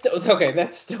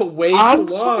 That's still way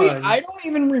Honestly, too long. I don't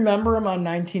even remember him on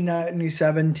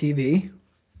 1997 TV.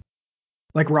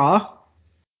 Like Raw.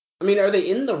 I mean, are they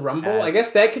in the Rumble? I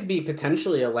guess that could be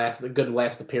potentially a good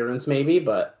last appearance, maybe,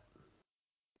 but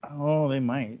Oh, they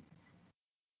might.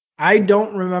 I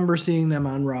don't remember seeing them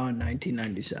on Raw in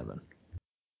 1997.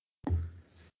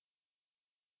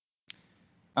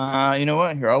 You know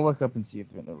what? Here, I'll look up and see if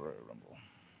they're in the Royal Rumble.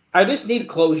 I just need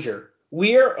closure.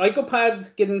 IcoPod's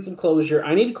getting some closure.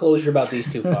 I need closure about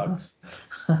these two fucks.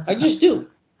 I just do.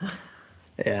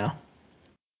 Yeah.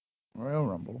 Royal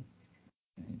Rumble.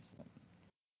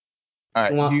 All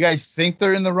right. Well, do you guys think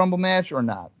they're in the Rumble match or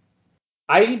not?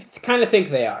 I kind of think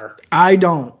they are. I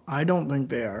don't think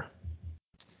they are.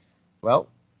 Well,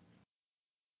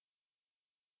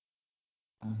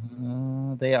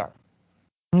 they are.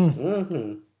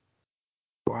 Mm-hmm.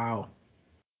 Wow.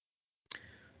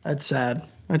 That's sad.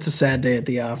 That's a sad day at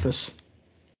the office.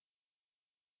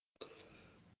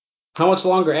 How much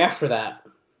longer after that?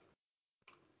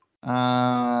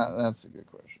 That's a good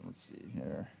question. Let's see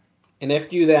here. And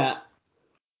after you that,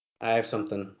 I have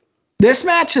something. This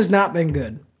match has not been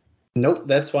good. Nope,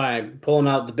 that's why I'm pulling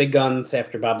out the big guns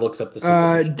after Bob looks up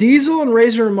the Diesel and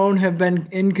Razor Ramon have been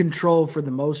in control for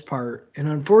the most part, and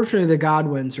unfortunately the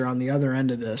Godwins are on the other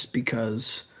end of this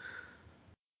because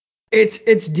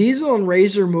it's Diesel and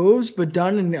Razor moves, but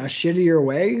done in a shittier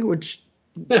way, which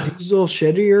Diesel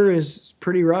shittier is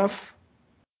pretty rough.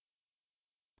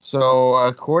 So,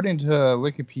 according to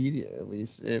Wikipedia, at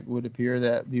least, it would appear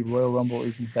that the Royal Rumble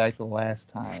is in fact the last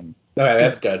time Okay,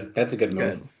 that's good. That's a good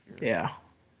move. Good. Yeah.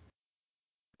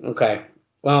 Okay.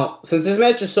 Well, since this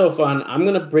match is so fun, I'm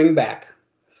gonna bring back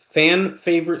fan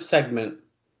favorite segment: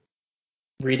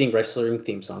 reading wrestling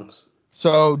theme songs.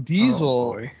 So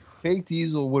Diesel, boy. fake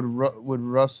Diesel would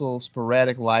wrestle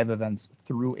sporadic live events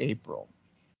through April.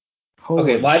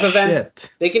 Holy Live events.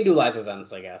 shit. They can do live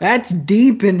events, I guess. That's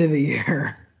deep into the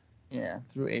year. Yeah,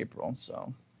 through April.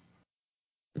 So,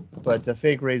 but the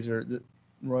fake Razor, the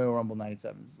Royal Rumble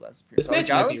 '97 is his last appearance. This match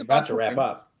might be about to wrap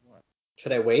up.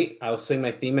 Should I wait? I'll sing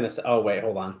my theme in a Oh, wait,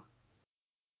 hold on.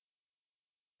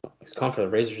 He's calling for the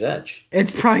Razor's Edge.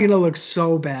 It's probably gonna look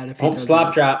so bad if he doesn't.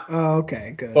 Slop drop. Oh,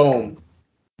 okay, good. Boom.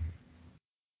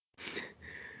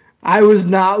 I was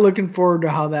not looking forward to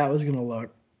how that was gonna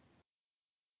look.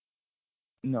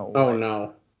 No. Oh,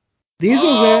 no.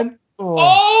 Diesel's in.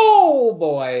 Oh,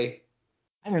 boy.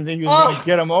 I didn't think he was going to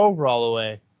get him over all the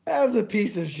way. That was a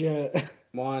piece of shit.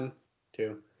 1,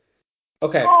 2.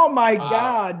 Okay. Oh my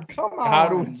God! Come on. How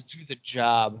do we do the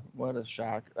job? What a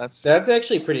shock. That's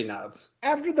actually pretty nuts.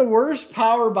 After the worst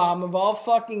power bomb of all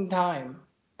fucking time.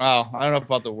 Oh, I don't know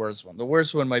about the worst one. The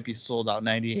worst one might be Sold Out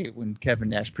 '98 when Kevin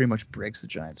Nash pretty much breaks the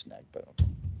Giant's neck. But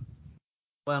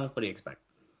well, what do you expect?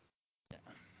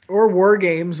 Or War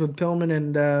Games with Pillman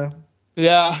and.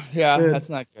 Yeah, Sid. That's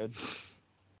not good.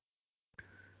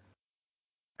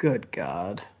 Good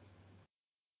God.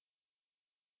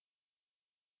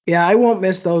 Yeah, I won't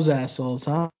miss those assholes,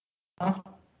 huh?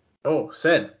 Oh,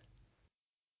 Sid.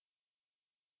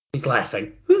 He's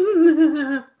laughing.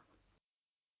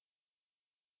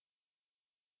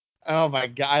 Oh my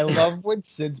God, I love when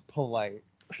Sid's polite.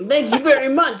 Thank you very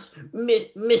much,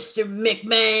 Mr.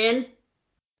 McMahon.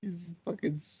 He's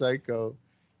fucking psycho,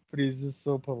 but he's just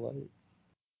so polite.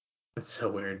 That's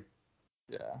so weird.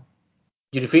 Yeah.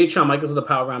 You defeated Shawn Michaels with a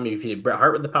powerbomb. You defeated Bret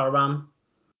Hart with the powerbomb.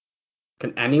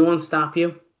 Can anyone stop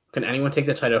you? Can anyone take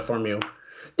the title from you?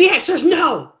 The answer's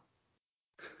no.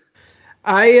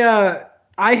 I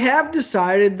have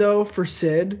decided though for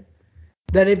Sid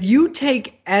that if you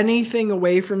take anything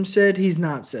away from Sid, he's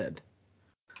not Sid.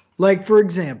 Like for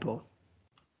example,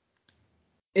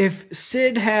 if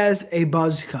Sid has a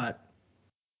buzz cut,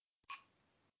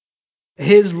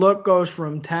 his look goes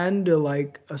from 10 to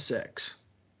like a 6.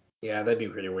 Yeah, that'd be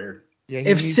pretty weird. Yeah.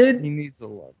 If Sid- he needs the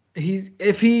look.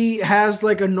 If he has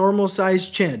like a normal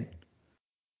sized chin,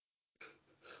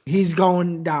 he's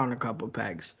going down a couple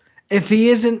pegs. If he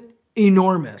isn't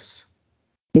enormous,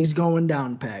 he's going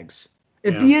down pegs.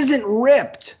 If he isn't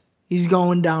ripped, he's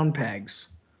going down pegs.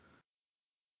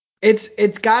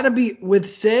 It's got to be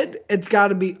with Sid. It's got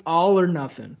to be all or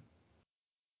nothing.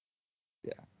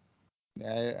 Yeah,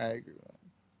 I agree with that.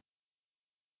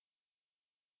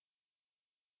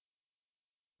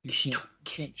 You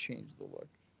can't change the look.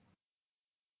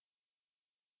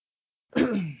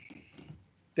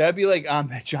 That'd be like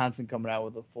Ahmed Johnson coming out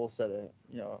with a full set of,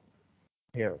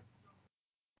 hair.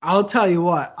 I'll tell you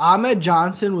what, Ahmed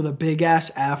Johnson with a big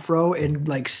ass afro and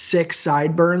like 6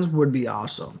 sideburns would be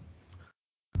awesome.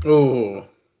 Ooh.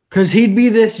 Cause he'd be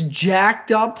this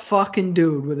jacked up fucking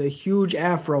dude with a huge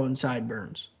afro and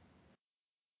sideburns.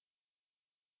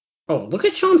 Oh, look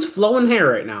at Sean's flowing hair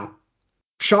right now.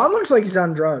 Sean looks like he's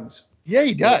on drugs. Yeah,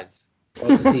 he does.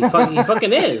 Well, 'cause he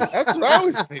fucking is. That's what I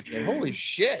was thinking. Holy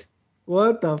shit.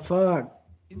 What the fuck?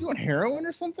 He's doing heroin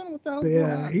or something? What the hell's going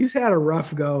Yeah, on? he's had a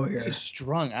rough go here. He's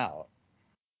strung out.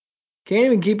 Can't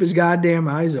even keep his goddamn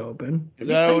eyes open.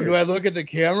 Do I look at the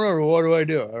camera or what do I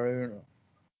do? I don't know.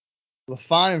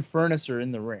 LaFon and Furnace are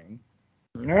in the ring.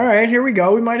 All right, here we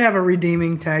go. We might have a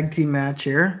redeeming tag team match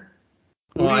here.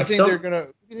 Who do you think they're gonna?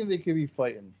 Who do you think they could be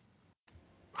fighting?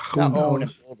 Not Owen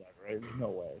and Bulldog, right? There's no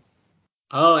way.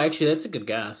 Oh, actually, that's a good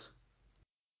guess.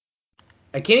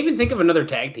 I can't even think of another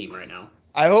tag team right now.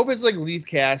 I hope it's like Leaf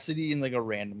Cassidy and like a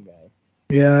random guy.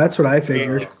 Yeah, that's what I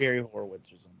figured. Like Barry Horowitz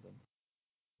or something.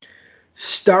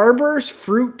 Starburst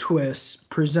Fruit Twists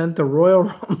present the Royal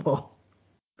Rumble.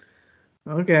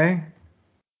 Okay.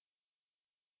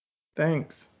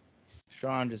 Thanks.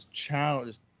 Sean just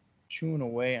chewing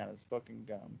away on his fucking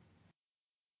gum.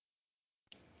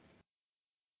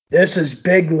 This is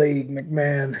Big League,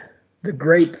 McMahon. The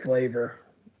grape flavor.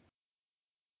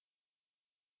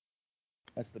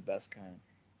 That's the best kind.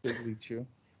 Big League Chew.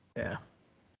 Yeah.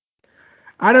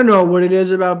 I don't know what it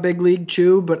is about Big League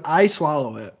Chew, but I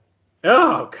swallow it.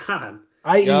 Oh, God.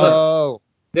 Yo.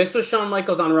 This was Shawn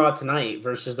Michaels on Raw tonight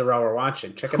versus the Raw we're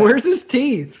watching. Check it out. Where's his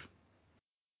teeth?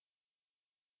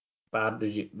 Bob,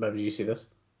 did you see this?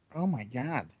 Oh my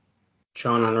God.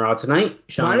 Shawn on Raw tonight.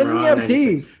 Shawn Why on doesn't Raw he have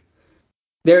 96. teeth?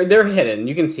 They're hidden.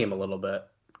 You can see them a little bit.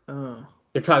 Oh.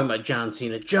 They're talking about John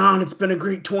Cena. John, it's been a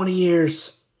great 20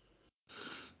 years.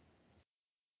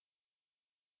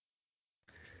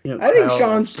 I think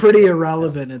Shawn's pretty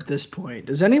irrelevant at this point.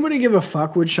 Does anybody give a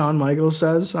fuck what Shawn Michaels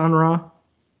says on Raw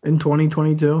in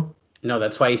 2022? No,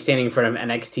 that's why he's standing in front of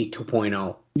NXT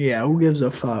 2.0. Yeah, who gives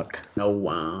a fuck? No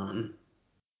one.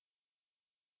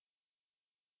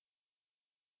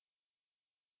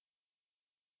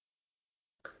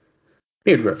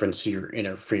 Weird reference to your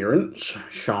interference,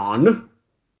 Shawn.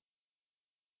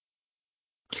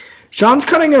 Shawn's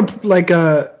cutting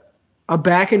a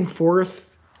back and forth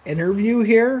interview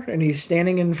here, and he's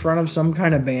standing in front of some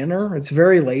kind of banner. It's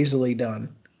very lazily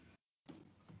done.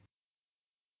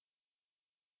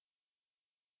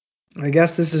 I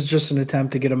guess this is just an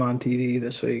attempt to get him on TV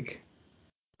this week.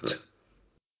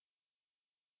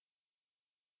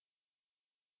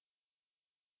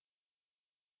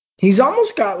 He's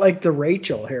almost got like the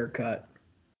Rachel haircut.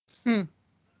 Yeah.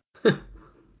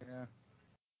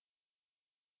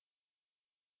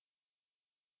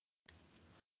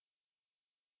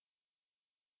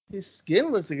 His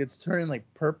skin looks like it's turning like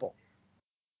purple.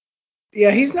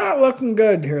 Yeah, he's not looking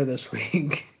good here this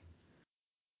week.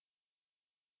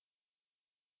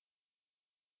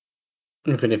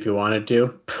 Even if you wanted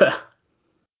to.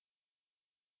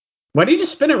 Why do you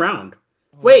just spin around?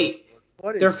 Wait,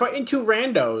 they're fighting two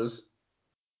randos.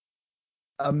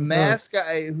 A mask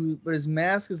guy but his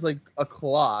mask is like a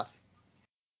cloth.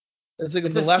 It's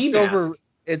like the leftover. Mask.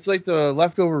 It's like the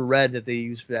leftover red that they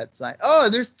use for that sign. Oh,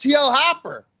 there's TL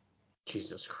Hopper.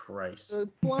 Jesus Christ.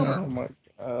 Oh my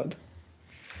God.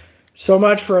 So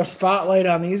much for a spotlight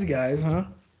on these guys, huh?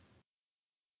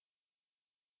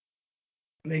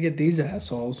 They get these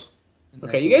assholes.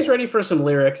 Okay, you guys ready for some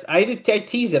lyrics? I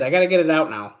teased it. I gotta get it out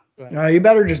now. You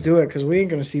better just do it because we ain't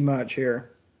gonna see much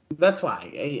here. That's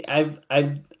why I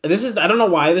don't know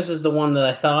why this is the one that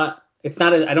I thought it's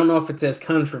not. I don't know if it's as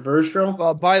controversial.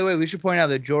 Well, by the way, we should point out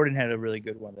that Jordan had a really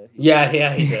good one. Yeah,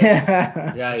 he did.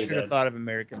 Yeah, he should have thought of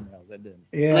American Males. I didn't.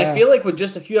 Yeah. And I feel like with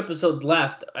just a few episodes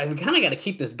left, I've kind of got to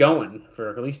keep this going for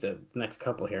at least the next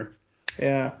couple here.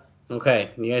 Yeah.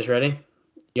 Okay, you guys ready?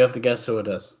 You have to guess who it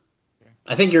is. Okay.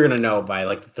 I think you're gonna know by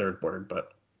like the third word,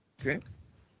 but. Okay.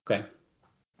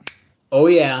 Oh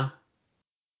yeah.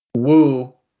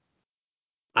 Woo.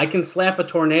 I can slap a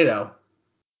tornado.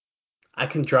 I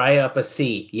can dry up a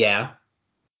sea, yeah.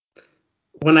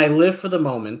 When I live for the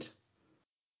moment,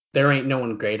 there ain't no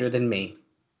one greater than me.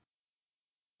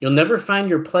 You'll never find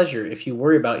your pleasure if you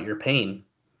worry about your pain,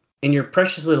 and your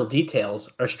precious little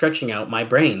details are stretching out my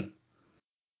brain.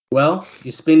 Well,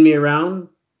 you spin me around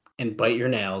and bite your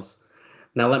nails.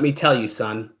 Now let me tell you,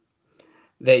 son,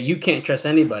 that you can't trust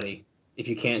anybody if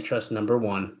you can't trust number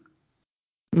one.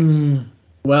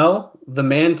 Well, the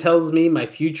man tells me my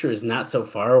future is not so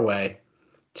far away.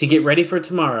 To get ready for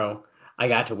tomorrow, I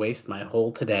got to waste my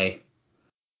whole today.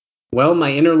 Well,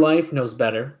 my inner life knows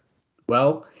better.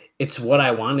 Well, it's what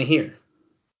I want to hear.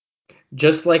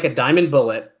 Just like a diamond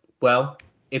bullet, well,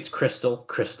 it's crystal,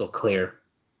 crystal clear.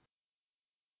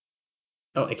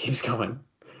 Oh, it keeps going.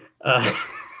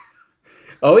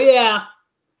 Oh, yeah,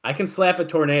 I can slap a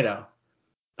tornado.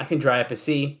 I can dry up a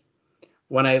sea.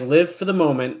 When I live for the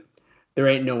moment, there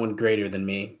ain't no one greater than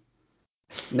me.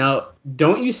 Now,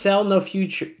 don't you sell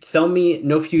me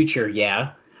no future,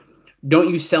 yeah. Don't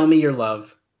you sell me your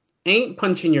love. I ain't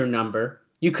punching your number.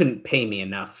 You couldn't pay me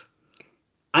enough.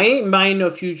 I ain't buying no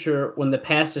future when the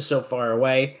past is so far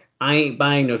away. I ain't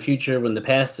buying no future when the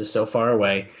past is so far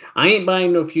away. I ain't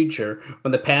buying no future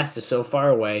when the past is so far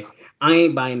away. I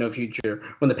ain't buying no future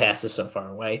when the past is so far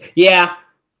away. Yeah,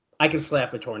 I can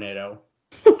slap a tornado.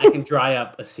 I can dry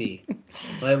up a sea.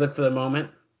 When I live for the moment,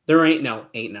 there ain't no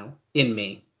in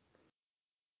me.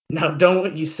 Now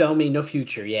don't you sell me no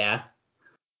future, yeah?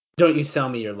 Don't you sell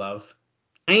me your love.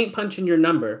 I ain't punching your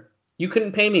number. You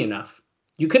couldn't pay me enough.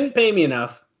 You couldn't pay me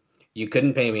enough. You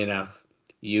couldn't pay me enough.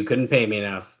 You couldn't pay me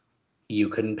enough. You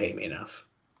couldn't pay me enough.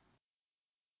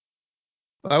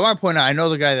 Well, I want to point out, I know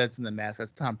the guy that's in the mask.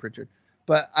 That's Tom Pritchard.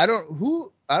 But I don't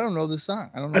know this song.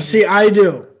 I don't know. See, I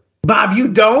do. Bob, you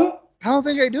don't? I don't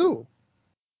think I do.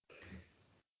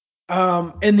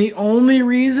 And the only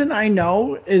reason I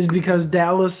know is because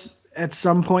Dallas at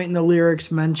some point in the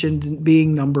lyrics mentioned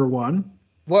being number one.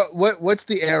 What's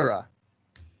the era?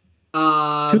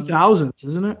 2000s,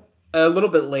 isn't it? A little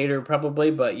bit later,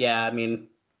 probably, but yeah, I mean,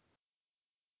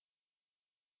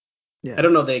 yeah. I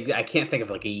don't know. I can't think of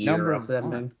like a year off that. I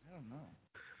don't know.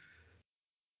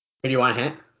 Or do you want a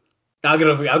hint? I'll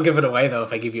give it away though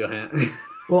if I give you a hint.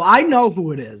 Well, I know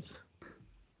who it is.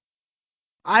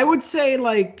 I would say,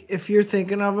 like, if you're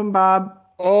thinking of him, Bob.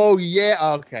 Oh,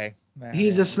 yeah. Okay.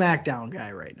 He's a SmackDown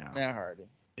guy right now. Matt Hardy.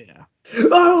 Yeah.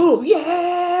 Oh,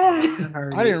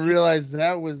 yeah! I didn't realize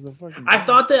that was the fucking. I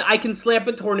thought that I Can Slap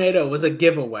a Tornado was a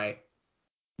giveaway.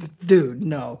 Dude,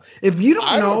 no. If you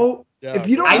don't know, if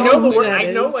you don't I know know the who word. that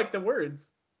I know is- like the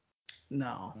words.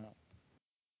 No.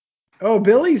 Oh,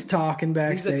 Billy's talking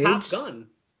backstage. He's a Top Gun.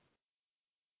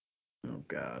 Oh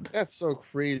God. That's so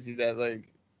crazy that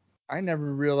like I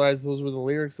never realized those were the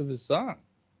lyrics of his song.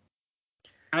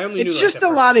 I only knew It's like, just the a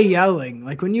first lot of one. yelling.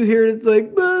 Like when you hear it, it's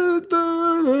like.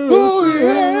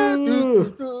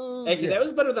 Actually, that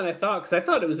was better than I thought because I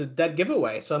thought it was a dead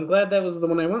giveaway. So I'm glad that was the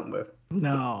one I went with.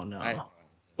 No.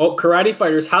 Oh, Karate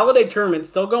Fighters Holiday Tournament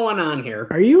still going on here.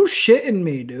 Are you shitting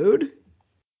me, dude?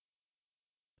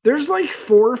 There's like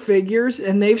 4 figures,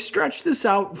 and they've stretched this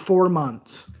out 4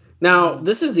 months. Now,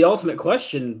 this is the ultimate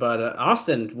question, but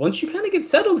Austin, once you kind of get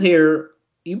settled here,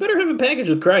 you better have a package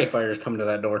with Karate Fighters coming to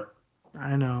that door.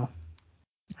 I know.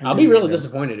 I'll be really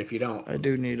disappointed if you don't. I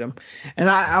do need them. And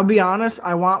I'll be honest,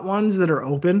 I want ones that are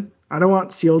open. I don't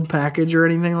want sealed package or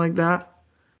anything like that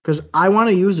because I want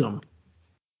to use them.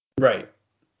 Right.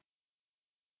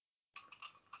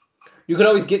 You could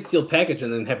always get sealed package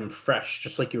and then have them fresh,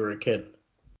 just like you were a kid,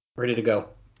 ready to go.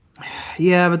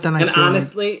 Yeah, but then I And feel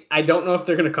honestly, I don't know if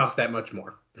they're going to cost that much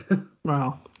more.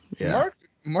 well, yeah.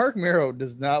 Mark Mero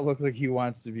does not look like he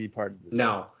wants to be part of this.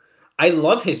 No. I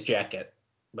love his jacket,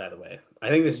 by the way. I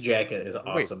think this jacket is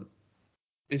awesome.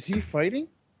 Is he fighting?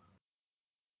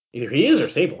 Either he is or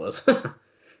Sable is.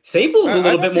 Sable is a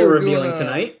little bit more revealing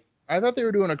tonight. I thought they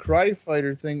were doing a Karate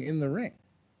Fighter thing in the ring.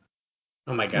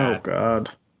 Oh my god. Oh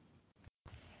god.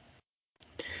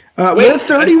 We're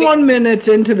 31 minutes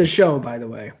into the show, by the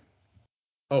way.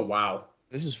 Oh wow.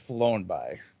 This is flown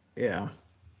by. Yeah.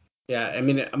 Yeah, I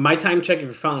mean, my time check, if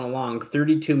you're following along,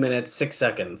 32 minutes, 6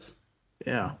 seconds.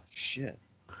 Yeah. Shit.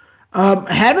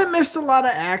 Haven't missed a lot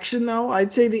of action, though.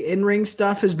 I'd say the in-ring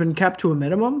stuff has been kept to a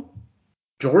minimum.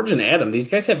 George and Adam, these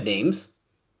guys have names.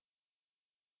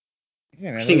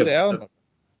 Yeah, man.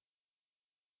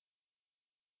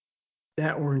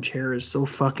 That orange hair is so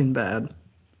fucking bad.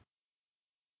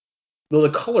 Well, the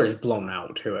color's blown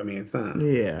out, too. I mean, it's not.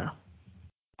 Yeah.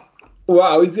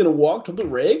 Wow, he's going to walk to the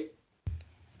ring?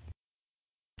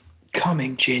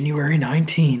 Coming January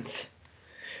 19th.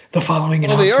 The following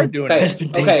announcement has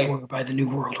been paid for by the New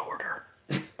World Order.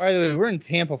 By the way, we're in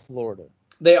Tampa, Florida.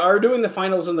 They are doing the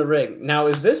finals in the ring. Now,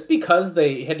 is this because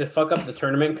they had to fuck up the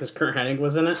tournament because Kurt Hennig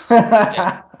was in it?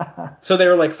 So they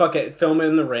were like, fuck it, film it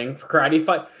in the ring for karate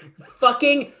fight.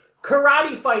 Fucking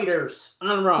Karate Fighters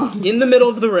on Raw in the middle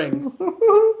of the ring.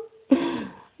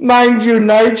 Mind you,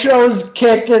 Nitro's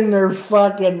kicking their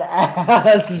fucking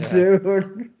ass,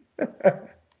 dude.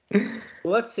 Well,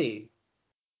 let's see.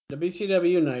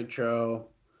 WCW Nitro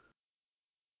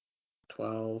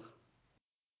 12.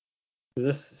 Is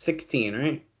this 16,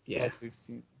 right? Yeah.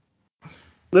 16.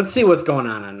 Let's see what's going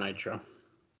on Nitro.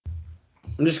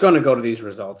 I'm just going to go to these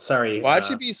results. Sorry.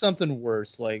 Watch it be something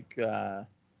worse, like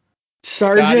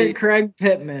Sergeant Craig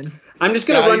Pittman. I'm just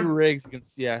going to run Riggs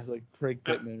against like Craig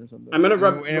Pittman or something. I'm going to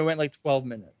run, and it went like 12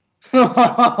 minutes.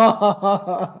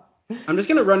 I'm just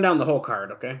going to run down the whole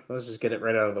card, okay? Let's just get it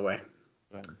right out of the way.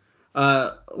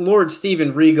 Lord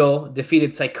Steven Regal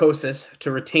defeated Psychosis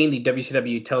to retain the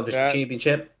WCW Television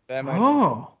Championship.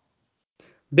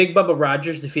 Big Bubba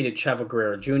Rogers defeated Chavo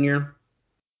Guerrero Jr.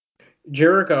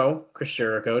 Chris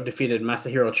Jericho, defeated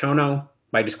Masahiro Chono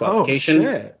by disqualification.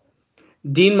 Oh, shit.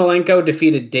 Dean Malenko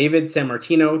defeated David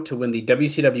Sammartino to win the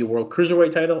WCW World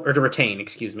Cruiserweight title, or to retain,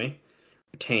 excuse me.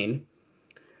 Retain.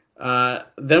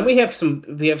 Then we have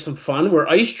some fun where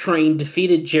Ice Train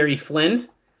defeated Jerry Flynn.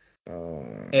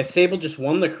 And Sable just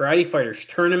won the Karate Fighters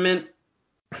tournament.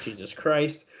 Jesus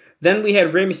Christ. Then we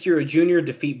had Rey Mysterio Jr.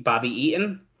 defeat Bobby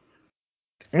Eaton.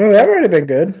 Oh, that would have been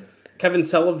good. Kevin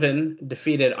Sullivan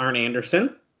defeated Arn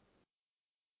Anderson.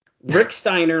 Rick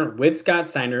Steiner with Scott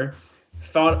Steiner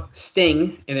fought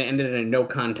Sting, and it ended in a no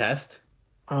contest.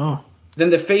 Oh. Then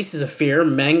the Faces of Fear,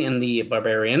 Meng and the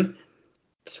Barbarian,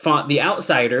 fought the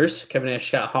Outsiders, Kevin Nash,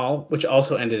 Scott Hall, which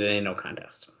also ended in a no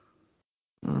contest.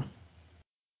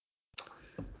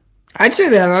 I'd say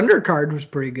that undercard was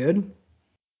pretty good.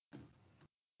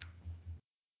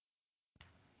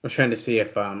 I'm trying to see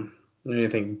if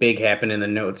anything big happened in the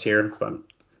notes here, but a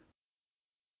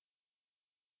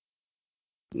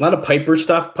lot of Piper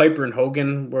stuff. Piper and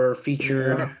Hogan were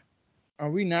featured. Yeah.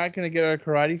 Are we not going to get our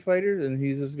Karate Fighters and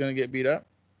he's just going to get beat up?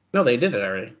 No, they did it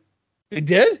already. They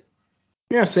did?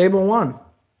 Yeah, Sable won.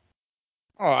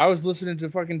 Oh, I was listening to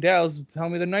fucking Dallas tell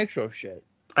me the Nitro shit.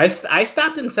 I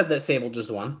stopped and said that Sable just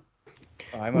won.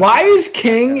 Why is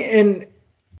King and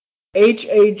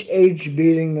HHH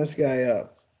beating this guy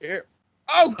up?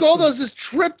 Oh, Goldust just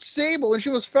tripped Sable and she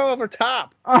almost fell off her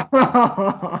top.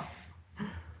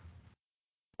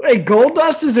 Wait,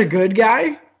 Goldust is a good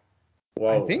guy?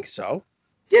 Whoa. I think so.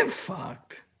 Get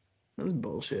fucked. That's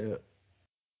bullshit.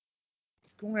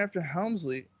 He's going after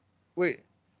Helmsley. Wait.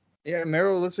 Yeah,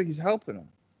 Mero looks like he's helping him.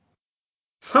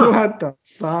 Huh. What the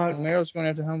fuck? Mero's going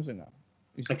after Helmsley now.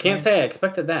 I can't say I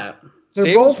expected that. They're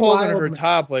Sable's both holding wild her men.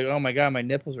 top like, oh my god, my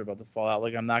nipples are about to fall out.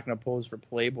 Like, I'm not going to pose for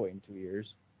Playboy in 2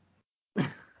 years.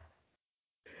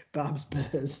 Bob's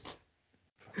pissed.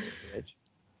 Bitch.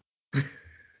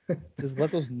 Just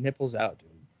let those nipples out, dude.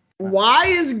 Why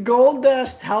is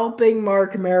Goldust helping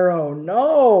Mark Mero?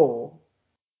 No.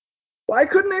 Why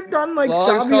couldn't they have done like Well,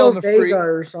 I just call Savio him a Vega freak.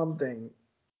 or something?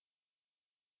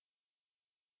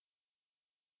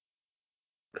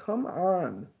 Come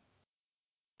on.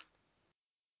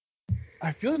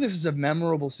 I feel like this is a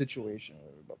memorable situation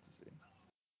that we're about to see.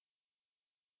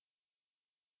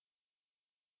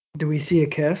 Do we see a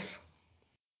kiss?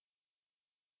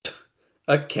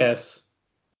 A kiss.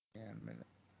 Yeah, in a minute.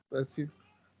 Let's see.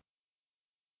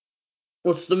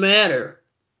 What's the matter?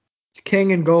 It's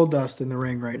King and Goldust in the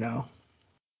ring right now.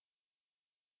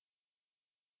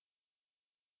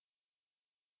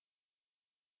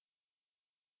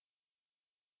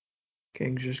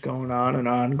 King's just going on and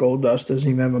on. Goldust doesn't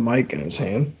even have a mic in his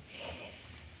hand.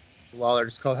 Lawler,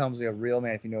 just call Helmsley a real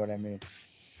man if you know what I mean.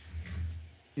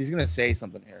 He's going to say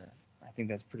something here. I think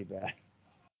that's pretty bad.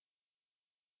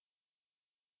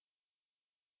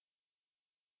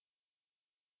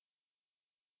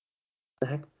 The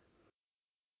heck?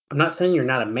 I'm not saying you're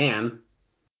not a man.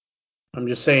 I'm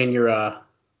just saying you're a. Are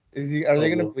they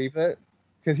going to bleep it?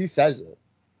 Because he says it.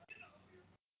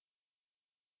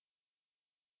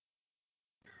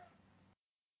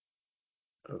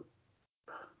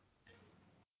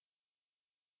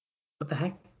 What the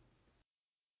heck?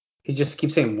 He just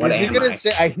keeps saying, "What Is he am gonna I?"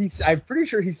 say? I'm pretty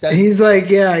sure he said. He's like,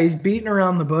 yeah, he's beating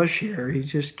around the bush here. He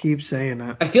just keeps saying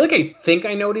it. I feel like I think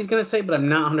I know what he's gonna say, but I'm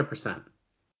not 100%.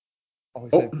 Oh, he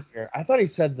said queer. I thought he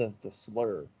said the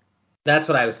slur. That's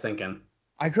what I was thinking.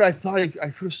 I could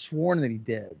have sworn that he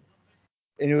did,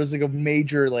 and it was like a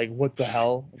major like what the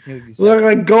hell. I think he said- Look,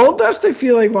 like Goldust, I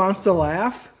feel like wants to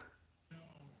laugh.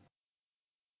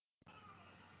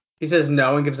 He says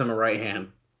no and gives him a right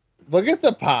hand. Look at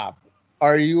the pop.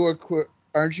 Aren't you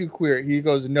queer? He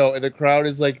goes no, and the crowd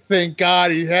is like, thank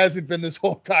God he hasn't been this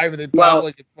whole time, and they pop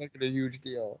like it's fucking a huge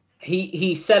deal.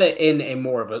 He said it in a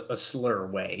more of a slur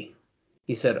way.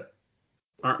 He said,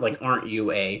 "Aren't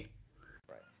you a?"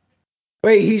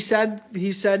 Wait, he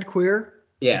said queer?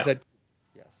 Yeah. He said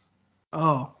yes.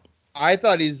 Oh. I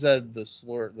thought he said the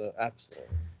slur, the F slur.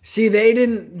 See, they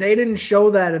didn't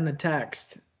show that in the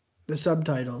text, the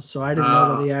subtitles, so I didn't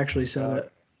know that he actually said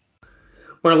it.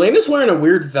 Marlena's wearing a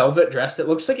weird velvet dress that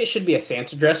looks like it should be a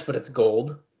Santa dress, but it's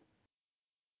gold.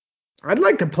 I'd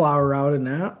like to plow her out in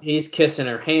that. He's kissing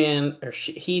her hand, or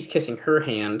he's kissing her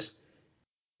hand.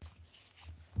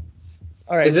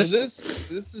 All right, Is so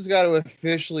this has got to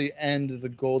officially end the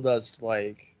Goldust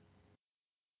like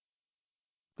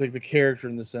the character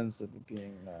in the sense of it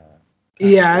being.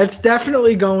 Yeah, it's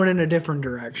definitely going in a different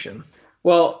direction.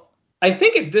 Well, I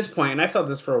think at this point, and I felt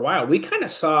this for a while, we kind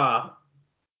of saw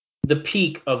the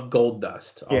peak of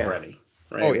Goldust already,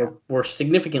 right? Oh, yeah. We're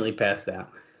significantly past that.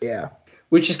 Yeah.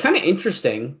 Which is kind of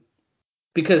interesting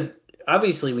because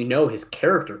obviously we know his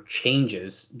character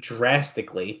changes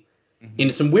drastically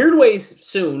in some weird ways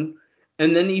soon,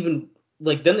 and then even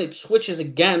then it switches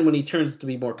again when he turns to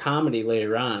be more comedy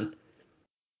later on.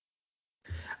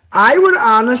 I would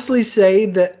honestly say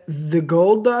that the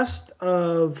Goldust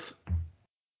of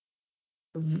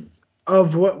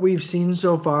what we've seen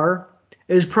so far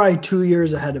is probably 2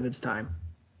 years ahead of its time.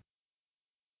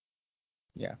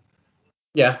 Yeah.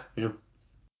 Yeah.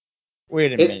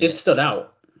 Wait a minute. It stood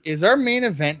out. Is our main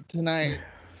event tonight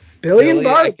Billy and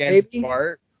Bart, against baby.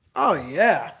 Bart? Oh,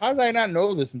 yeah. How did I not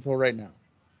know this until right now?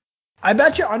 I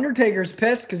bet you Undertaker's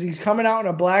pissed because he's coming out in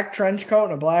a black trench coat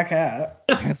and a black hat.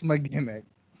 That's my gimmick.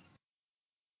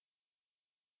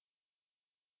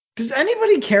 Does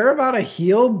anybody care about a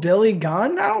heel Billy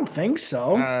Gunn? I don't think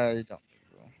so. I don't think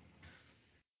so.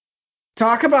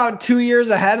 Talk about 2 years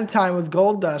ahead of time with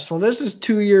Goldust. Well, this is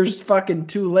 2 years fucking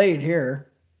too late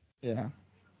here. Yeah.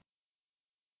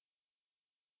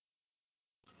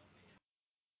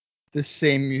 The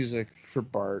same music for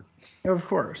Bart. Of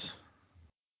course.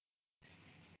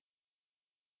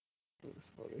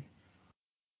 That's funny.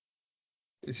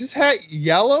 Is his hat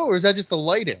yellow or is that just the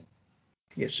lighting?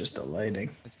 It's just the lighting.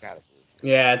 It's gotta be.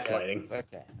 Yeah, it's lighting.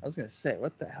 Okay. I was gonna say,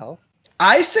 what the hell?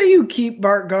 I say you keep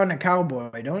Bart Gunn a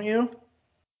cowboy, don't you?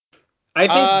 I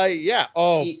think. Yeah.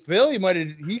 Oh, Billy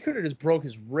he could have just broke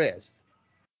his wrist.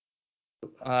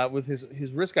 With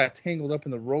his wrist got tangled up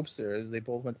in the ropes there as they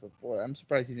both went to the floor. I'm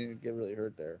surprised he didn't get really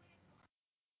hurt there.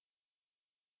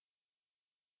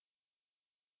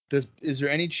 Is there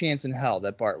any chance in hell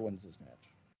that Bart wins this match?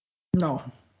 No.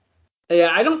 Yeah,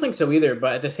 I don't think so either.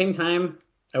 But at the same time,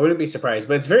 I wouldn't be surprised.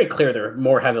 But it's very clear they're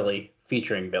more heavily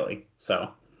featuring Billy. So.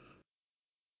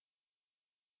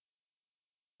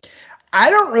 I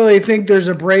don't really think there's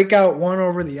a breakout one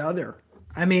over the other.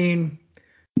 I mean,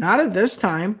 not at this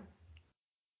time.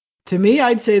 To me,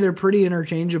 I'd say they're pretty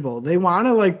interchangeable. They want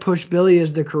to like push Billy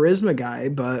as the charisma guy,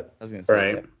 but I was gonna say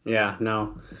right. that. Yeah,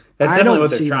 no. That's I definitely don't what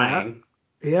they're see trying.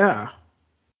 that. Yeah.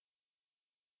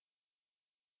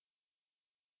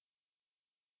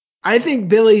 I think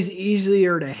Billy's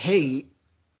easier to hate.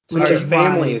 So Which his is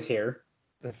family why- is here.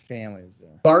 The family is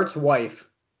there. Bart's wife.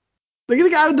 Look at the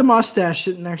guy with the mustache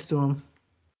sitting next to him.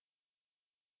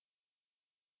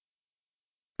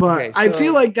 But Okay, I so-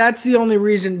 feel like that's the only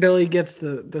reason Billy gets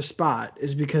the spot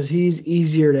is because he's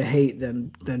easier to hate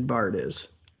than Bart is.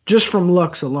 Just from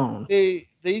looks alone.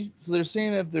 So they're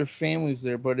saying that their family's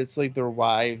there, but it's like their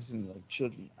wives and like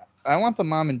children. I want the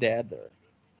mom and dad there.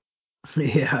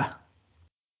 Yeah.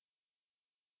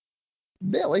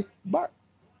 Billy, Bart,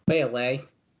 Billy.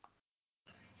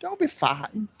 don't be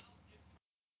fighting.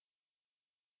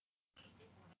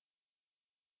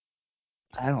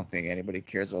 I don't think anybody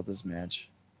cares about this match.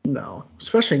 No.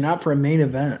 Especially not for a main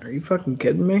event. Are you fucking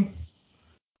kidding me?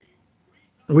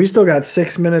 We still got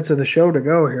 6 minutes of the show to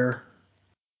go here.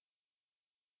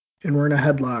 And we're in a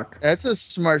headlock. That's a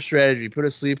smart strategy. Put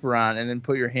a sleeper on and then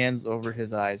put your hands over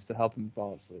his eyes to help him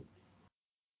fall asleep.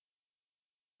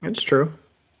 It's true.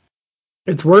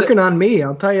 It's working on me,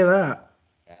 I'll tell you that.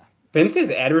 Vince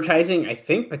is advertising, I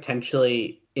think,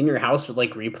 potentially in your house with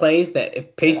like replays that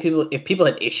if people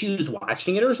had issues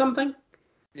watching it or something.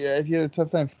 Yeah, if you had a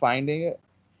tough time finding it.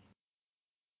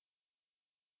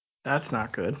 That's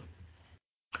not good.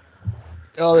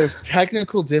 Oh, there's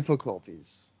technical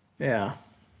difficulties. Yeah.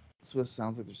 That's what it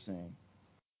sounds like they're saying.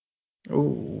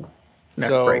 Ooh. Neck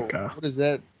So, breaker. what is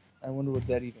that? I wonder what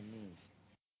that even means.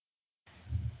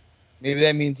 Maybe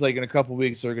that means like in a couple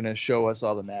weeks they're gonna show us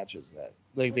all the matches that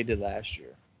like they did last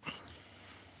year.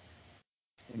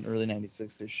 In early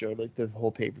 '96, they showed like the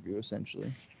whole pay-per-view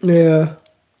essentially. Yeah.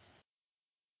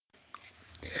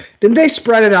 Didn't they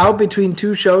spread it out between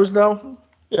 2 shows though?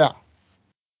 Yeah.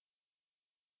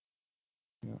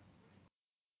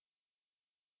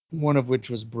 One of which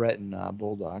was Brett and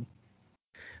Bulldog.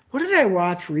 What did I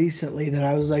watch recently that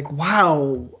I was like,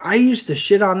 wow, I used to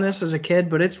shit on this as a kid,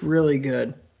 but it's really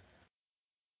good.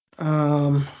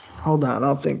 Hold on,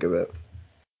 I'll think of it.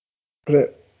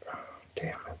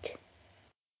 Damn it.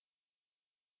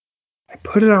 I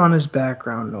put it on as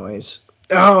background noise.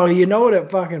 Oh, you know what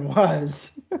it fucking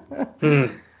was.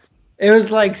 It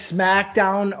was like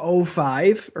SmackDown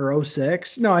 05 or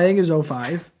 06. No, I think it was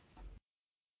 05.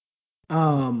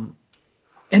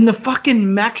 And the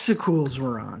fucking Mexicools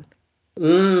were on.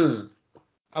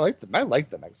 I like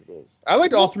the Mexicools. I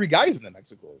liked all 3 guys in the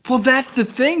Mexicools. Well, that's the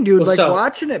thing, dude. Well, like, so-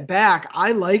 watching it back,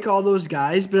 I like all those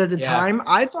guys, but at the Yeah. time,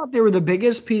 I thought they were the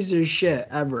biggest piece of shit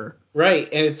ever. Right,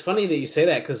 and it's funny that you say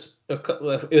that because it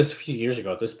was a few years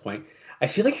ago at this point. I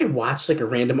feel like I watched like a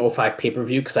random 05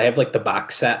 pay-per-view because I have like the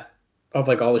box set of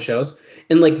like all the shows,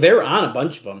 and like they're on a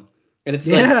bunch of them, and it's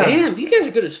Yeah. like, damn, these guys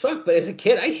are good as fuck. But as a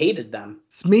kid, I hated them.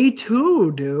 It's me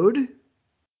too, dude.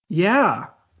 Yeah.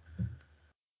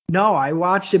 No, I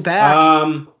watched it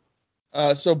back.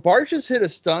 So Bart just hit a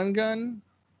stun gun,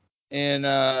 and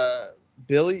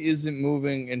Billy isn't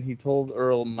moving, and he told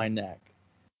Earl my neck.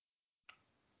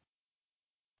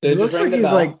 They It looks just rang like the he's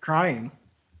bell. like crying.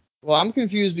 Well, I'm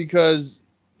confused because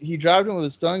he dropped him with a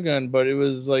stun gun, but it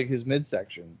was like his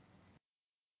midsection.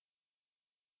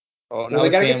 Oh, now Well, they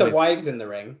gotta get the family's- wives in the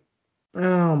ring.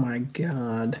 Oh my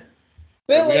god.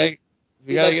 Billy,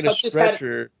 We gotta Like, get a touch his head.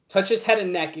 stretcher. touch his head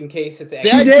and neck in case it's She That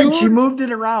actually. did. dude- She moved it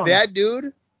around. That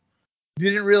dude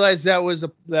didn't realize that was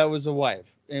a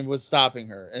wife and was stopping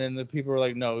her, and then the people were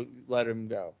like, "No, let him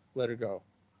go. Let her go."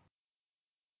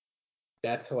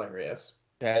 That's hilarious.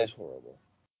 That is horrible.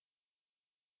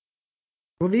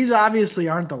 Well, these obviously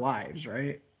aren't the wives,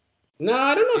 right? No,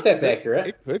 I don't know if that's accurate.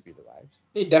 It could be the wives.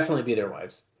 They'd definitely be their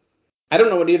wives. I don't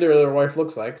know what either of their wife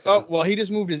looks like. So Oh well, he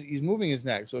just moved he's moving his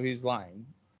neck, so he's lying.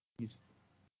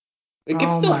 it can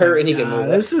Oh still my hurt, and he can God, move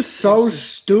This it. is so This is-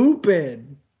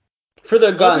 stupid. For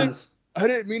the guns. I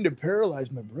didn't mean to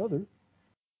paralyze my brother,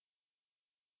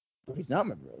 but he's not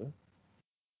my brother.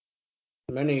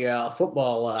 Many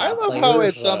football I love players, how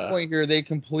at some point here they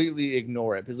completely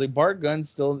ignore it. Because, like, Bart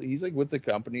Gunn's he's, like, with the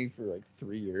company for, like,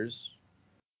 3 years.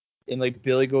 And, like,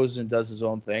 Billy goes and does his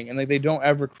own thing. And, like, they don't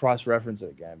ever cross-reference it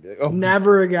again. Be like, oh,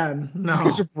 Never again. No. these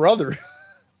guys are brothers.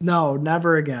 No,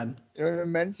 never again. You don't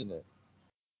even mention it.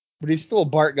 But he's still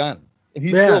Bart Gunn. And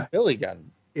he's Yeah. still Billy Gunn.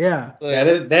 Yeah.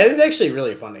 Like, that is actually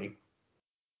really funny.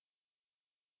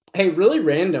 Hey, really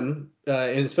random,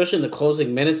 and especially in the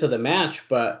closing minutes of the match,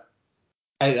 but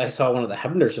I saw one of the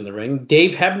Hebners in the ring.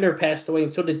 Dave Hebner passed away,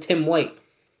 and so did Tim White.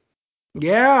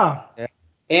 Yeah.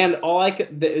 And all I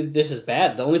could, this is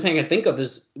bad. The only thing I think of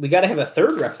is we got to have a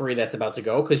third referee that's about to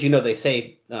go, because they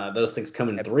say those things come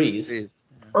in threes.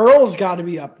 Earl's got to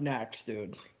be up next,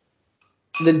 dude.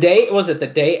 The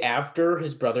day after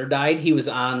his brother died, he was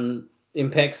on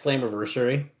Impact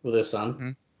Slammiversary with his son. Mm-hmm.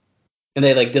 And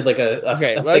they did a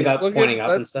thing up pointing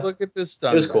up and stuff. Let's look at this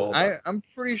stuff. It was cool. I'm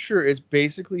pretty sure it's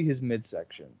basically his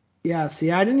midsection. Yeah,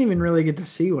 see, I didn't even really get to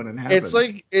see when it happened.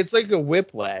 It's like a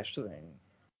whiplash thing.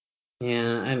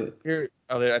 Yeah, I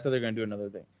thought they were gonna do another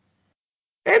thing.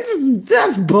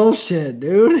 That's bullshit,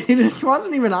 dude. He just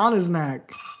wasn't even on his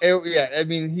neck. He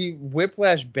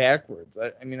whiplashed backwards.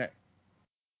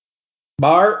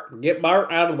 Get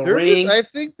Bart out of the ring. I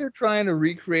think they're trying to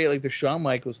recreate like the Shawn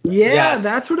Michaels thing. Yeah, Yes.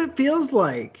 That's what it feels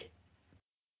like.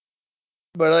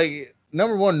 But like,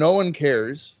 number one, no one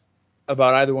cares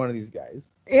about either one of these guys.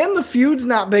 And the feud's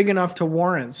not big enough to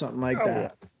warrant something like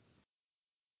that.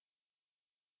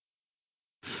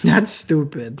 That's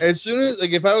stupid. As soon as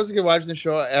if I was watching the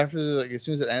show after as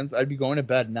soon as it ends, I'd be going to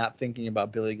bed not thinking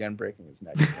about Billy Gunn breaking his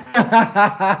neck.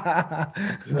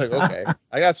 Like, okay,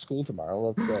 I got school tomorrow.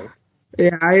 Let's go.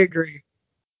 Yeah, I agree.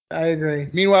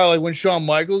 Meanwhile, like when Shawn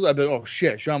Michaels, I'd be like, oh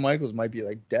shit, Shawn Michaels might be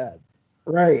like dead.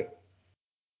 Right.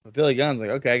 But Billy Gunn's like,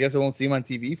 okay, I guess I won't see him on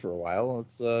TV for a while.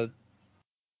 Let's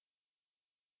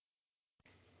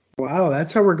Wow,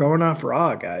 that's how we're going off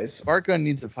Raw, guys. Bart Gunn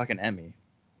needs a fucking Emmy.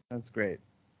 That's great.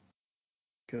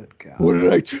 Good God. What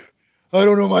did I do? I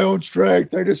don't know my own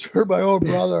strength. I just hurt my own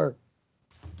brother.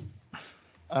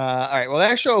 All right. Well,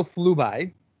 that show flew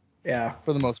by. Yeah.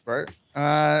 For the most part.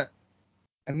 I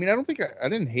don't think I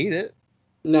didn't hate it.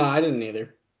 No, I didn't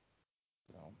either.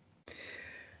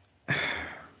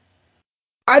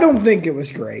 I don't think it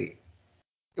was great.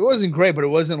 It wasn't great, but it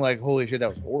wasn't like, holy shit, that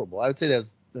was horrible. I would say that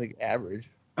was like average.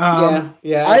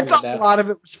 Yeah. I thought a lot of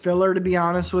it was filler, to be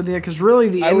honest with you, because really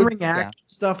the in-ring action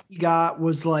stuff we got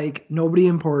was like nobody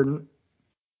important.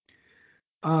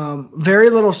 Very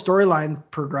little storyline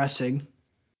progressing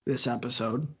this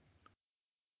episode.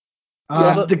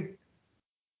 Then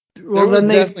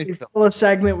they pull a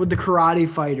segment with the karate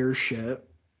fighter shit.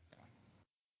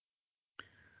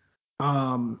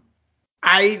 I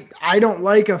don't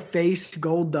like a face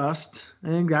Goldust. I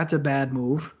think that's a bad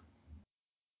move.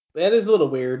 That is a little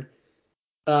weird.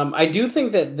 I do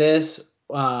think that this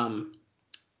Raw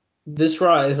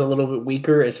is a little bit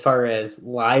weaker as far as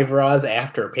live Raws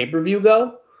after a pay-per-view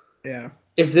go. Yeah.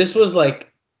 If this was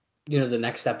like, the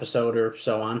next episode or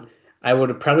so on, I would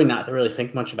have probably not really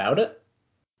think much about it.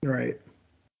 Right.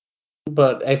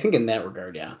 But I think in that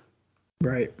regard, yeah.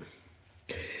 Right.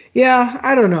 Yeah,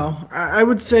 I don't know. I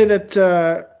would say that,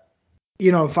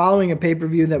 following a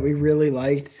pay-per-view that we really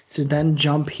liked to then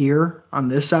jump here on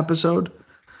this episode,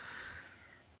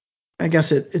 I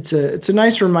guess it's a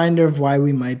nice reminder of why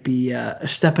we might be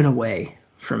stepping away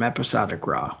from episodic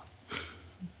Raw.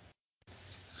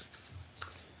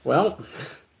 Well,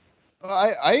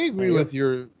 I agree with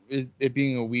it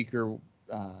being a weaker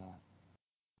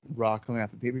Raw coming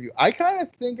off the pay-per-view. I kind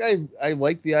of think I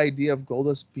like the idea of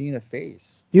Goldust being a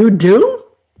face. You do?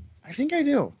 I think I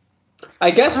do.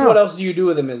 I guess what else do you do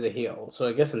with him as a heel? So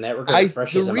I guess in that regard, it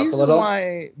freshens him up a little.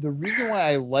 The reason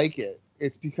why I like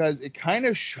it's because it kind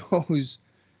of shows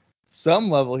some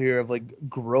level here of like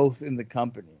growth in the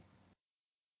company.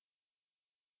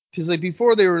 Because like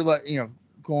before they were like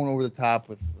going over the top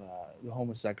with the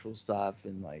homosexual stuff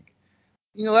and like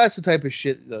that's the type of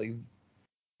shit that, like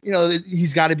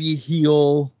he's got to be a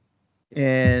heel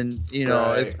and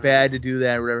it's bad to do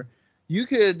that or whatever. You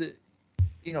could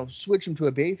switch him to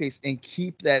a babyface and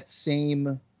keep that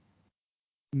same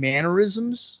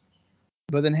mannerisms,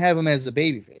 but then have him as a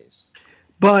babyface.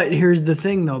 But here's the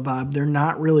thing, though, Bob. They're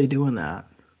not really doing that.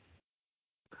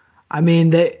 I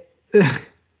mean, the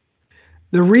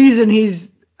reason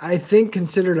he's, I think,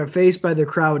 considered a face by the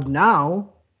crowd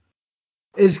now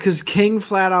is because King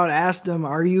flat out asked him,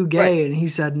 "Are you gay?" And he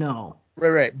said no.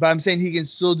 Right. But I'm saying he can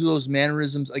still do those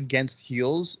mannerisms against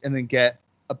heels and then get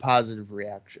a positive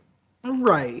reaction.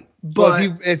 Right. So But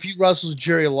if he wrestles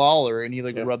Jerry Lawler and he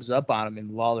like Yeah. rubs up on him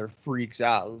and Lawler freaks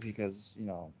out because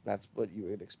that's what you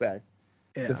would expect,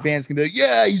 the yeah. fans can be like,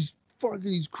 yeah, he's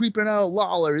creeping out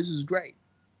Lawler. This is great.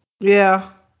 Yeah.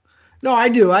 No, I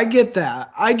do. I get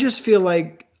that. I just feel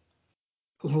like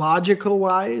logical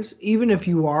wise, even if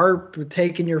you are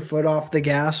taking your foot off the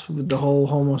gas with the whole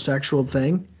homosexual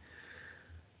thing,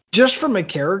 just from a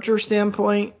character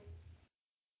standpoint,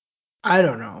 I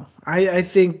don't know. I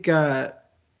think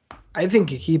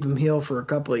you keep him heel for a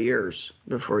couple of years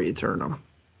before you turn him.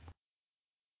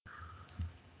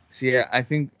 See, I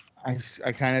think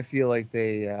I kind of feel like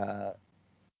they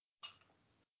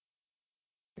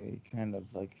kind of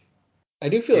like I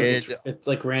do feel like it's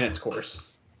like ran its course.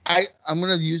 I'm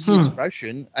gonna use the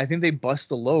expression. I think they bust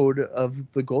the load of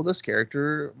the Goldust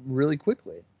character really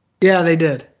quickly. Yeah, they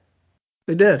did.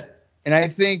 They did. And I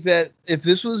think that if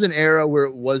this was an era where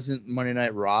it wasn't Monday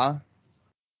Night Raw,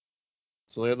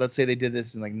 so let's say they did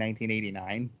this in like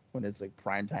 1989 when it's like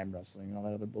primetime wrestling and all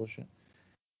that other bullshit,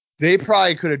 they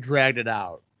probably could have dragged it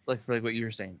out like for like what you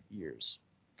were saying, years,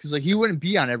 because like he wouldn't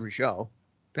be on every show,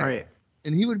 Right.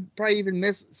 and he would probably even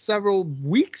miss several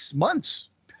weeks, months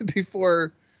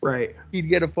before he'd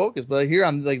get a focus. But here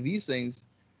I'm like these things,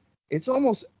 it's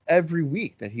almost every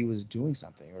week that he was doing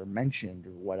something or mentioned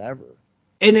or whatever.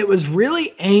 And it was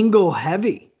really angle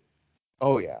heavy.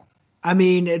 Oh yeah. I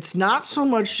mean, it's not so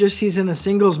much just he's in a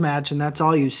singles match and that's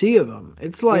all you see of him.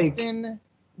 It's like within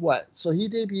what? So he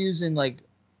debuts in like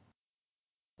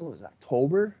what was it,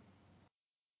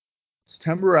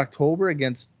 September or October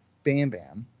against Bam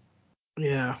Bam.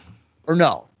 Yeah. Or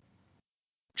no.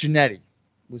 Jannetty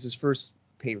was his first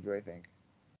pay-per-view, I think.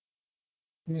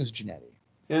 I think it was Jannetty.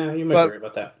 Yeah, you might be right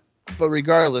about that. But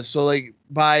regardless, so like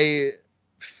by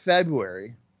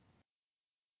February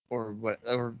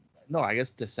I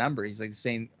guess December, he's like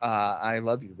saying, I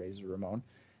love you, Razor Ramon.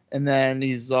 And then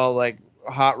he's all like,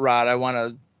 Hot Rod, I want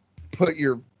to put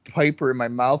your Piper in my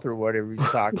mouth or whatever he's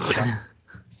talking about.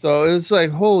 So it's like,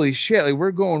 holy shit, like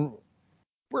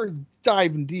we're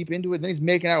diving deep into it. Then he's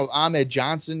making out with Ahmed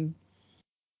Johnson,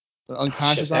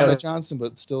 unconscious Ahmed Johnson,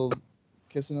 but still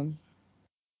kissing him.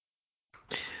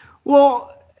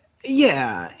 Well,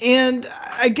 yeah, and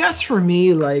I guess for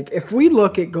me, like, if we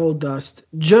look at Goldust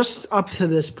just up to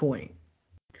this point,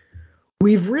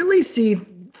 we've really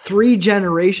seen 3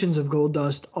 generations of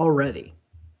Goldust already.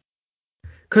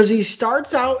 Because he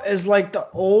starts out as, like, the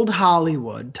old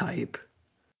Hollywood type,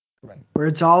 right, where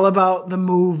it's all about the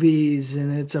movies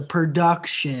and it's a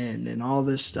production and all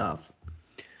this stuff.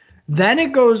 Then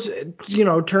it goes,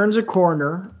 turns a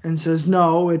corner and says,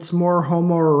 no, it's more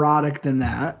homoerotic than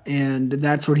that. And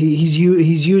that's what he's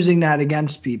using that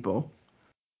against people.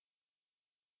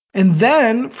 And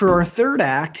then for our third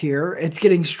act here, it's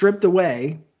getting stripped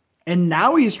away. And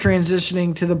now he's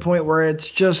transitioning to the point where it's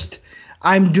just,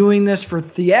 I'm doing this for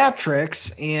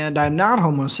theatrics and I'm not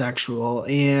homosexual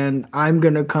and I'm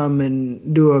going to come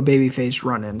and do a babyface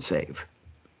run and save.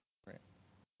 Right.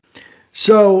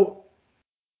 So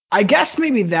I guess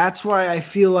maybe that's why I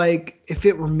feel like if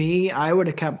it were me, I would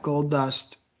have kept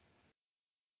Goldust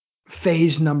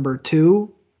phase number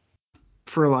 2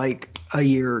 for like a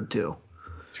year or 2.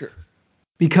 Sure.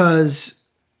 Because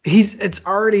it's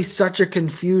already such a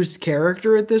confused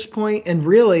character at this point, and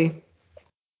really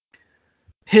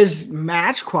his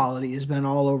match quality has been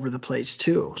all over the place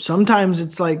too. Sometimes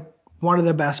it's like one of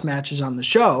the best matches on the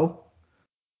show,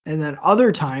 and then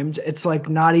other times it's like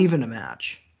not even a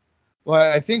match. Well,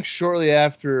 I think shortly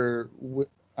after,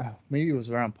 maybe it was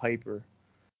around Piper,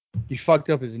 he fucked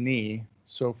up his knee.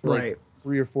 So for like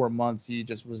 3 or 4 months, he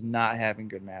just was not having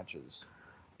good matches.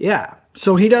 Yeah.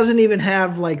 So he doesn't even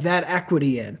have like that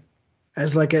equity in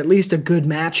as like at least a good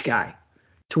match guy.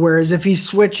 To whereas if he's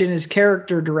switching his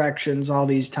character directions all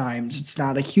these times, it's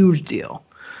not a huge deal.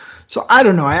 So I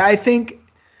don't know. I think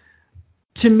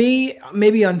to me,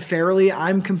 maybe unfairly,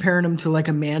 I'm comparing him to like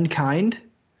a Mankind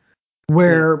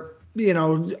where,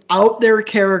 out there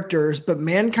characters, but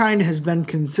Mankind has been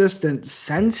consistent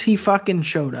since he fucking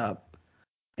showed up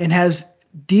and has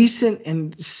decent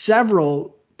and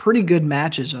several pretty good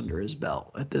matches under his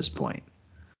belt at this point.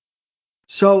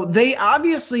 So they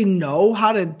obviously know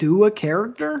how to do a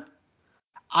character.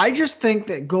 I just think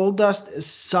that Goldust is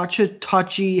such a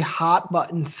touchy, hot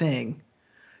button thing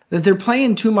that they're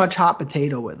playing too much hot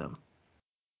potato with him.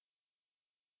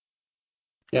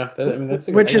 Yeah, that's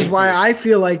which is why I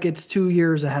feel like it's 2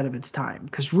 years ahead of its time.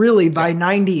 Because really, by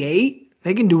 98,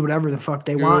 they can do whatever the fuck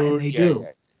they want, and they do.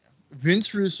 Yeah.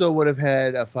 Vince Russo would have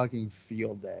had a fucking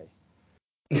field day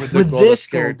with this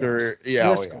character.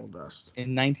 Goldust.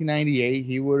 In 1998,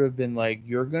 he would have been like,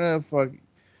 "You're gonna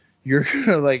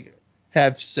like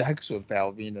have sex with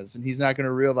Val Venus, and he's not going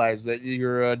to realize that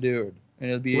you're a dude. And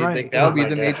it'll be Right. like, that'll Oh be my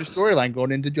the major gosh. storyline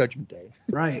going into Judgment Day.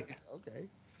 Right. Okay.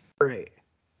 Right.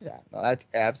 Yeah, no, that's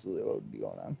absolutely what would be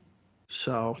going on.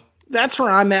 So that's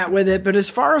where I'm at with it. But as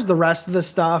far as the rest of the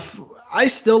stuff, I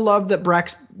still love that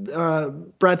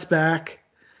Brett's back.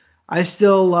 I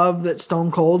still love that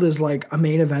Stone Cold is like a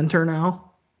main eventer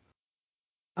now.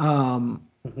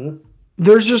 Mm-hmm.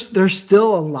 There's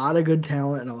still a lot of good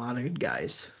talent and a lot of good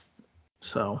guys.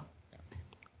 So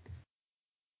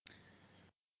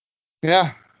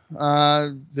Yeah,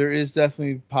 there is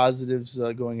definitely positives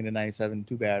going into 97.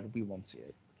 Too bad we won't see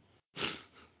it.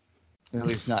 At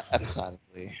least not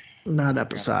episodically. not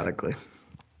episodically.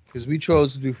 Because we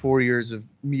chose to do 4 years of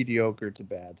mediocre to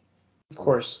bad. Of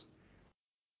course.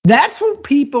 That's what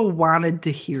people wanted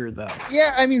to hear, though.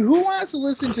 Yeah, I mean, who wants to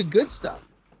listen to good stuff?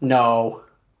 No.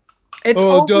 It's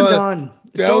overdone.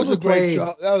 It's That was a great overplayed.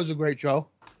 show. That was a great show.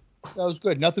 That was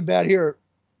good. Nothing bad here.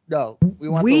 No, we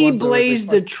want. the We ones that were blazed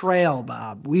fun. the trail,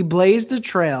 Bob. We blazed the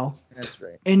trail That's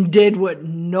right. and did what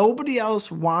nobody else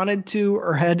wanted to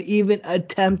or had even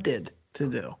attempted to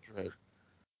do. That's right.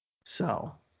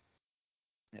 So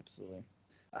Absolutely.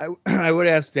 I would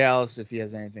ask Dallas if he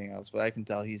has anything else, but I can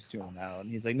tell he's tuning out, and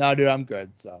he's like, "No, dude, I'm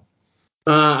good." So.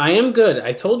 I am good.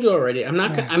 I told you already. I'm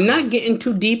not getting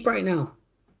too deep right now.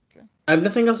 Okay. I have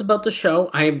nothing else about the show.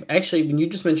 I actually, when you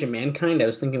just mentioned Mankind, I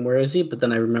was thinking, where is he? But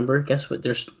then I remember, guess what?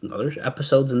 There's other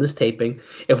episodes in this taping.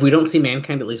 If we don't see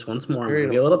Mankind at least once more, I'm gonna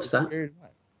be a little upset.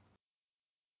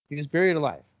 He was buried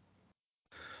alive.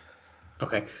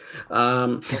 Okay.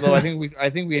 Although I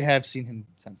think we have seen him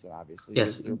since then, obviously.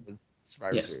 Yes. There was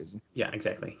Survivor Yes. Series. Yeah,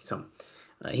 exactly. So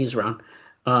he's around.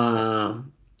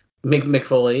 Mick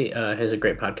Foley has a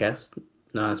great podcast.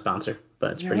 Not a sponsor,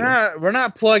 but it's pretty good. We're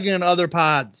not plugging in other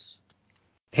pods.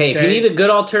 Hey, if you need a good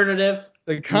alternative,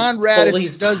 The Conradis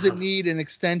Foley's doesn't pod. need an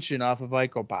extension off of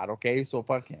IcoPod, okay? So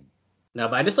fuck him. No,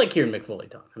 but I just like hearing Mick Foley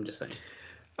talk. I'm just saying.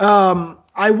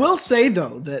 I will say,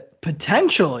 though, that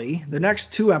potentially the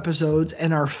next two episodes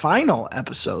and our final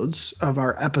episodes of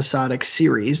our episodic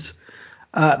series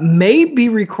may be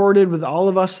recorded with all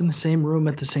of us in the same room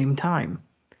at the same time,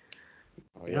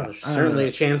 Oh, Yeah, yeah. there's certainly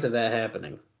a chance of that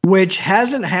happening. which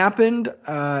hasn't happened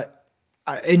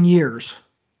in years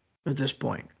at this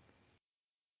point.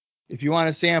 If you want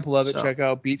a sample of it, So. check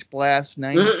out Beach Blast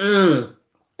 90. Mm-mm.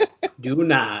 Do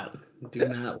not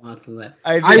want some of that.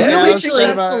 I Yeah, really actually,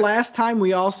 think that's the last time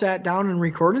we all sat down and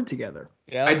recorded together.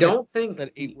 Yeah, I don't think.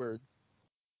 said 8 words.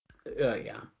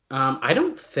 Yeah. I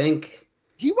don't think.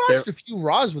 He watched a few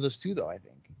Raws with us too, though. I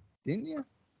think, didn't you?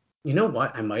 You know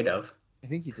what? I might have. I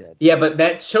think you did. Yeah, but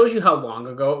that shows you how long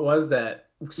ago it was that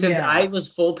since Yeah. I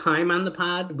was full time on the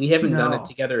pod, we haven't done No. it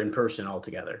together in person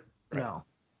altogether, No.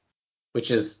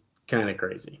 which is kind of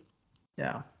crazy.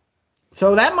 Yeah.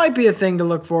 So that might be a thing to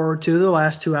look forward to, the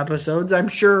last two episodes. I'm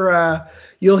sure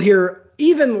you'll hear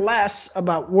even less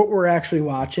about what we're actually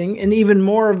watching and even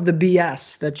more of the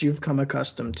BS that you've come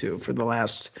accustomed to for the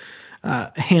last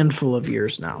handful of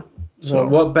years now. So, Well,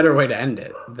 what better way to end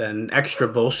it than extra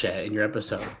bullshit in your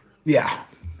episode? yeah.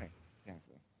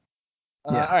 Exactly.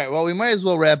 Yeah. All right. Well, we might as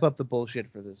well wrap up the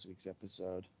bullshit for this week's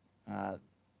episode.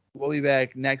 We'll be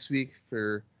back next week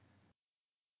for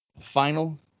the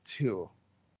final 2.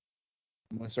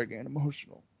 I'm gonna start getting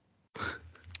emotional.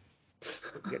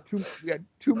 We got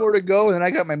 2 more to go, and then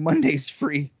I got my Mondays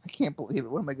free. I can't believe it.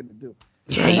 What am I gonna do?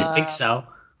 Yeah, you think so?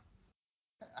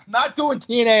 I'm not doing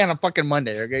TNA on a fucking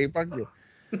Monday. Okay, fuck you.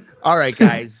 All right,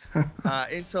 guys.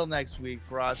 Until next week,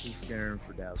 for Austin Skinner and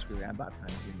for Dallas Gridley, I'm Bob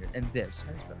Conner Jr. And this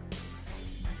has been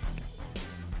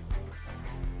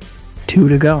 2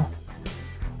 to go.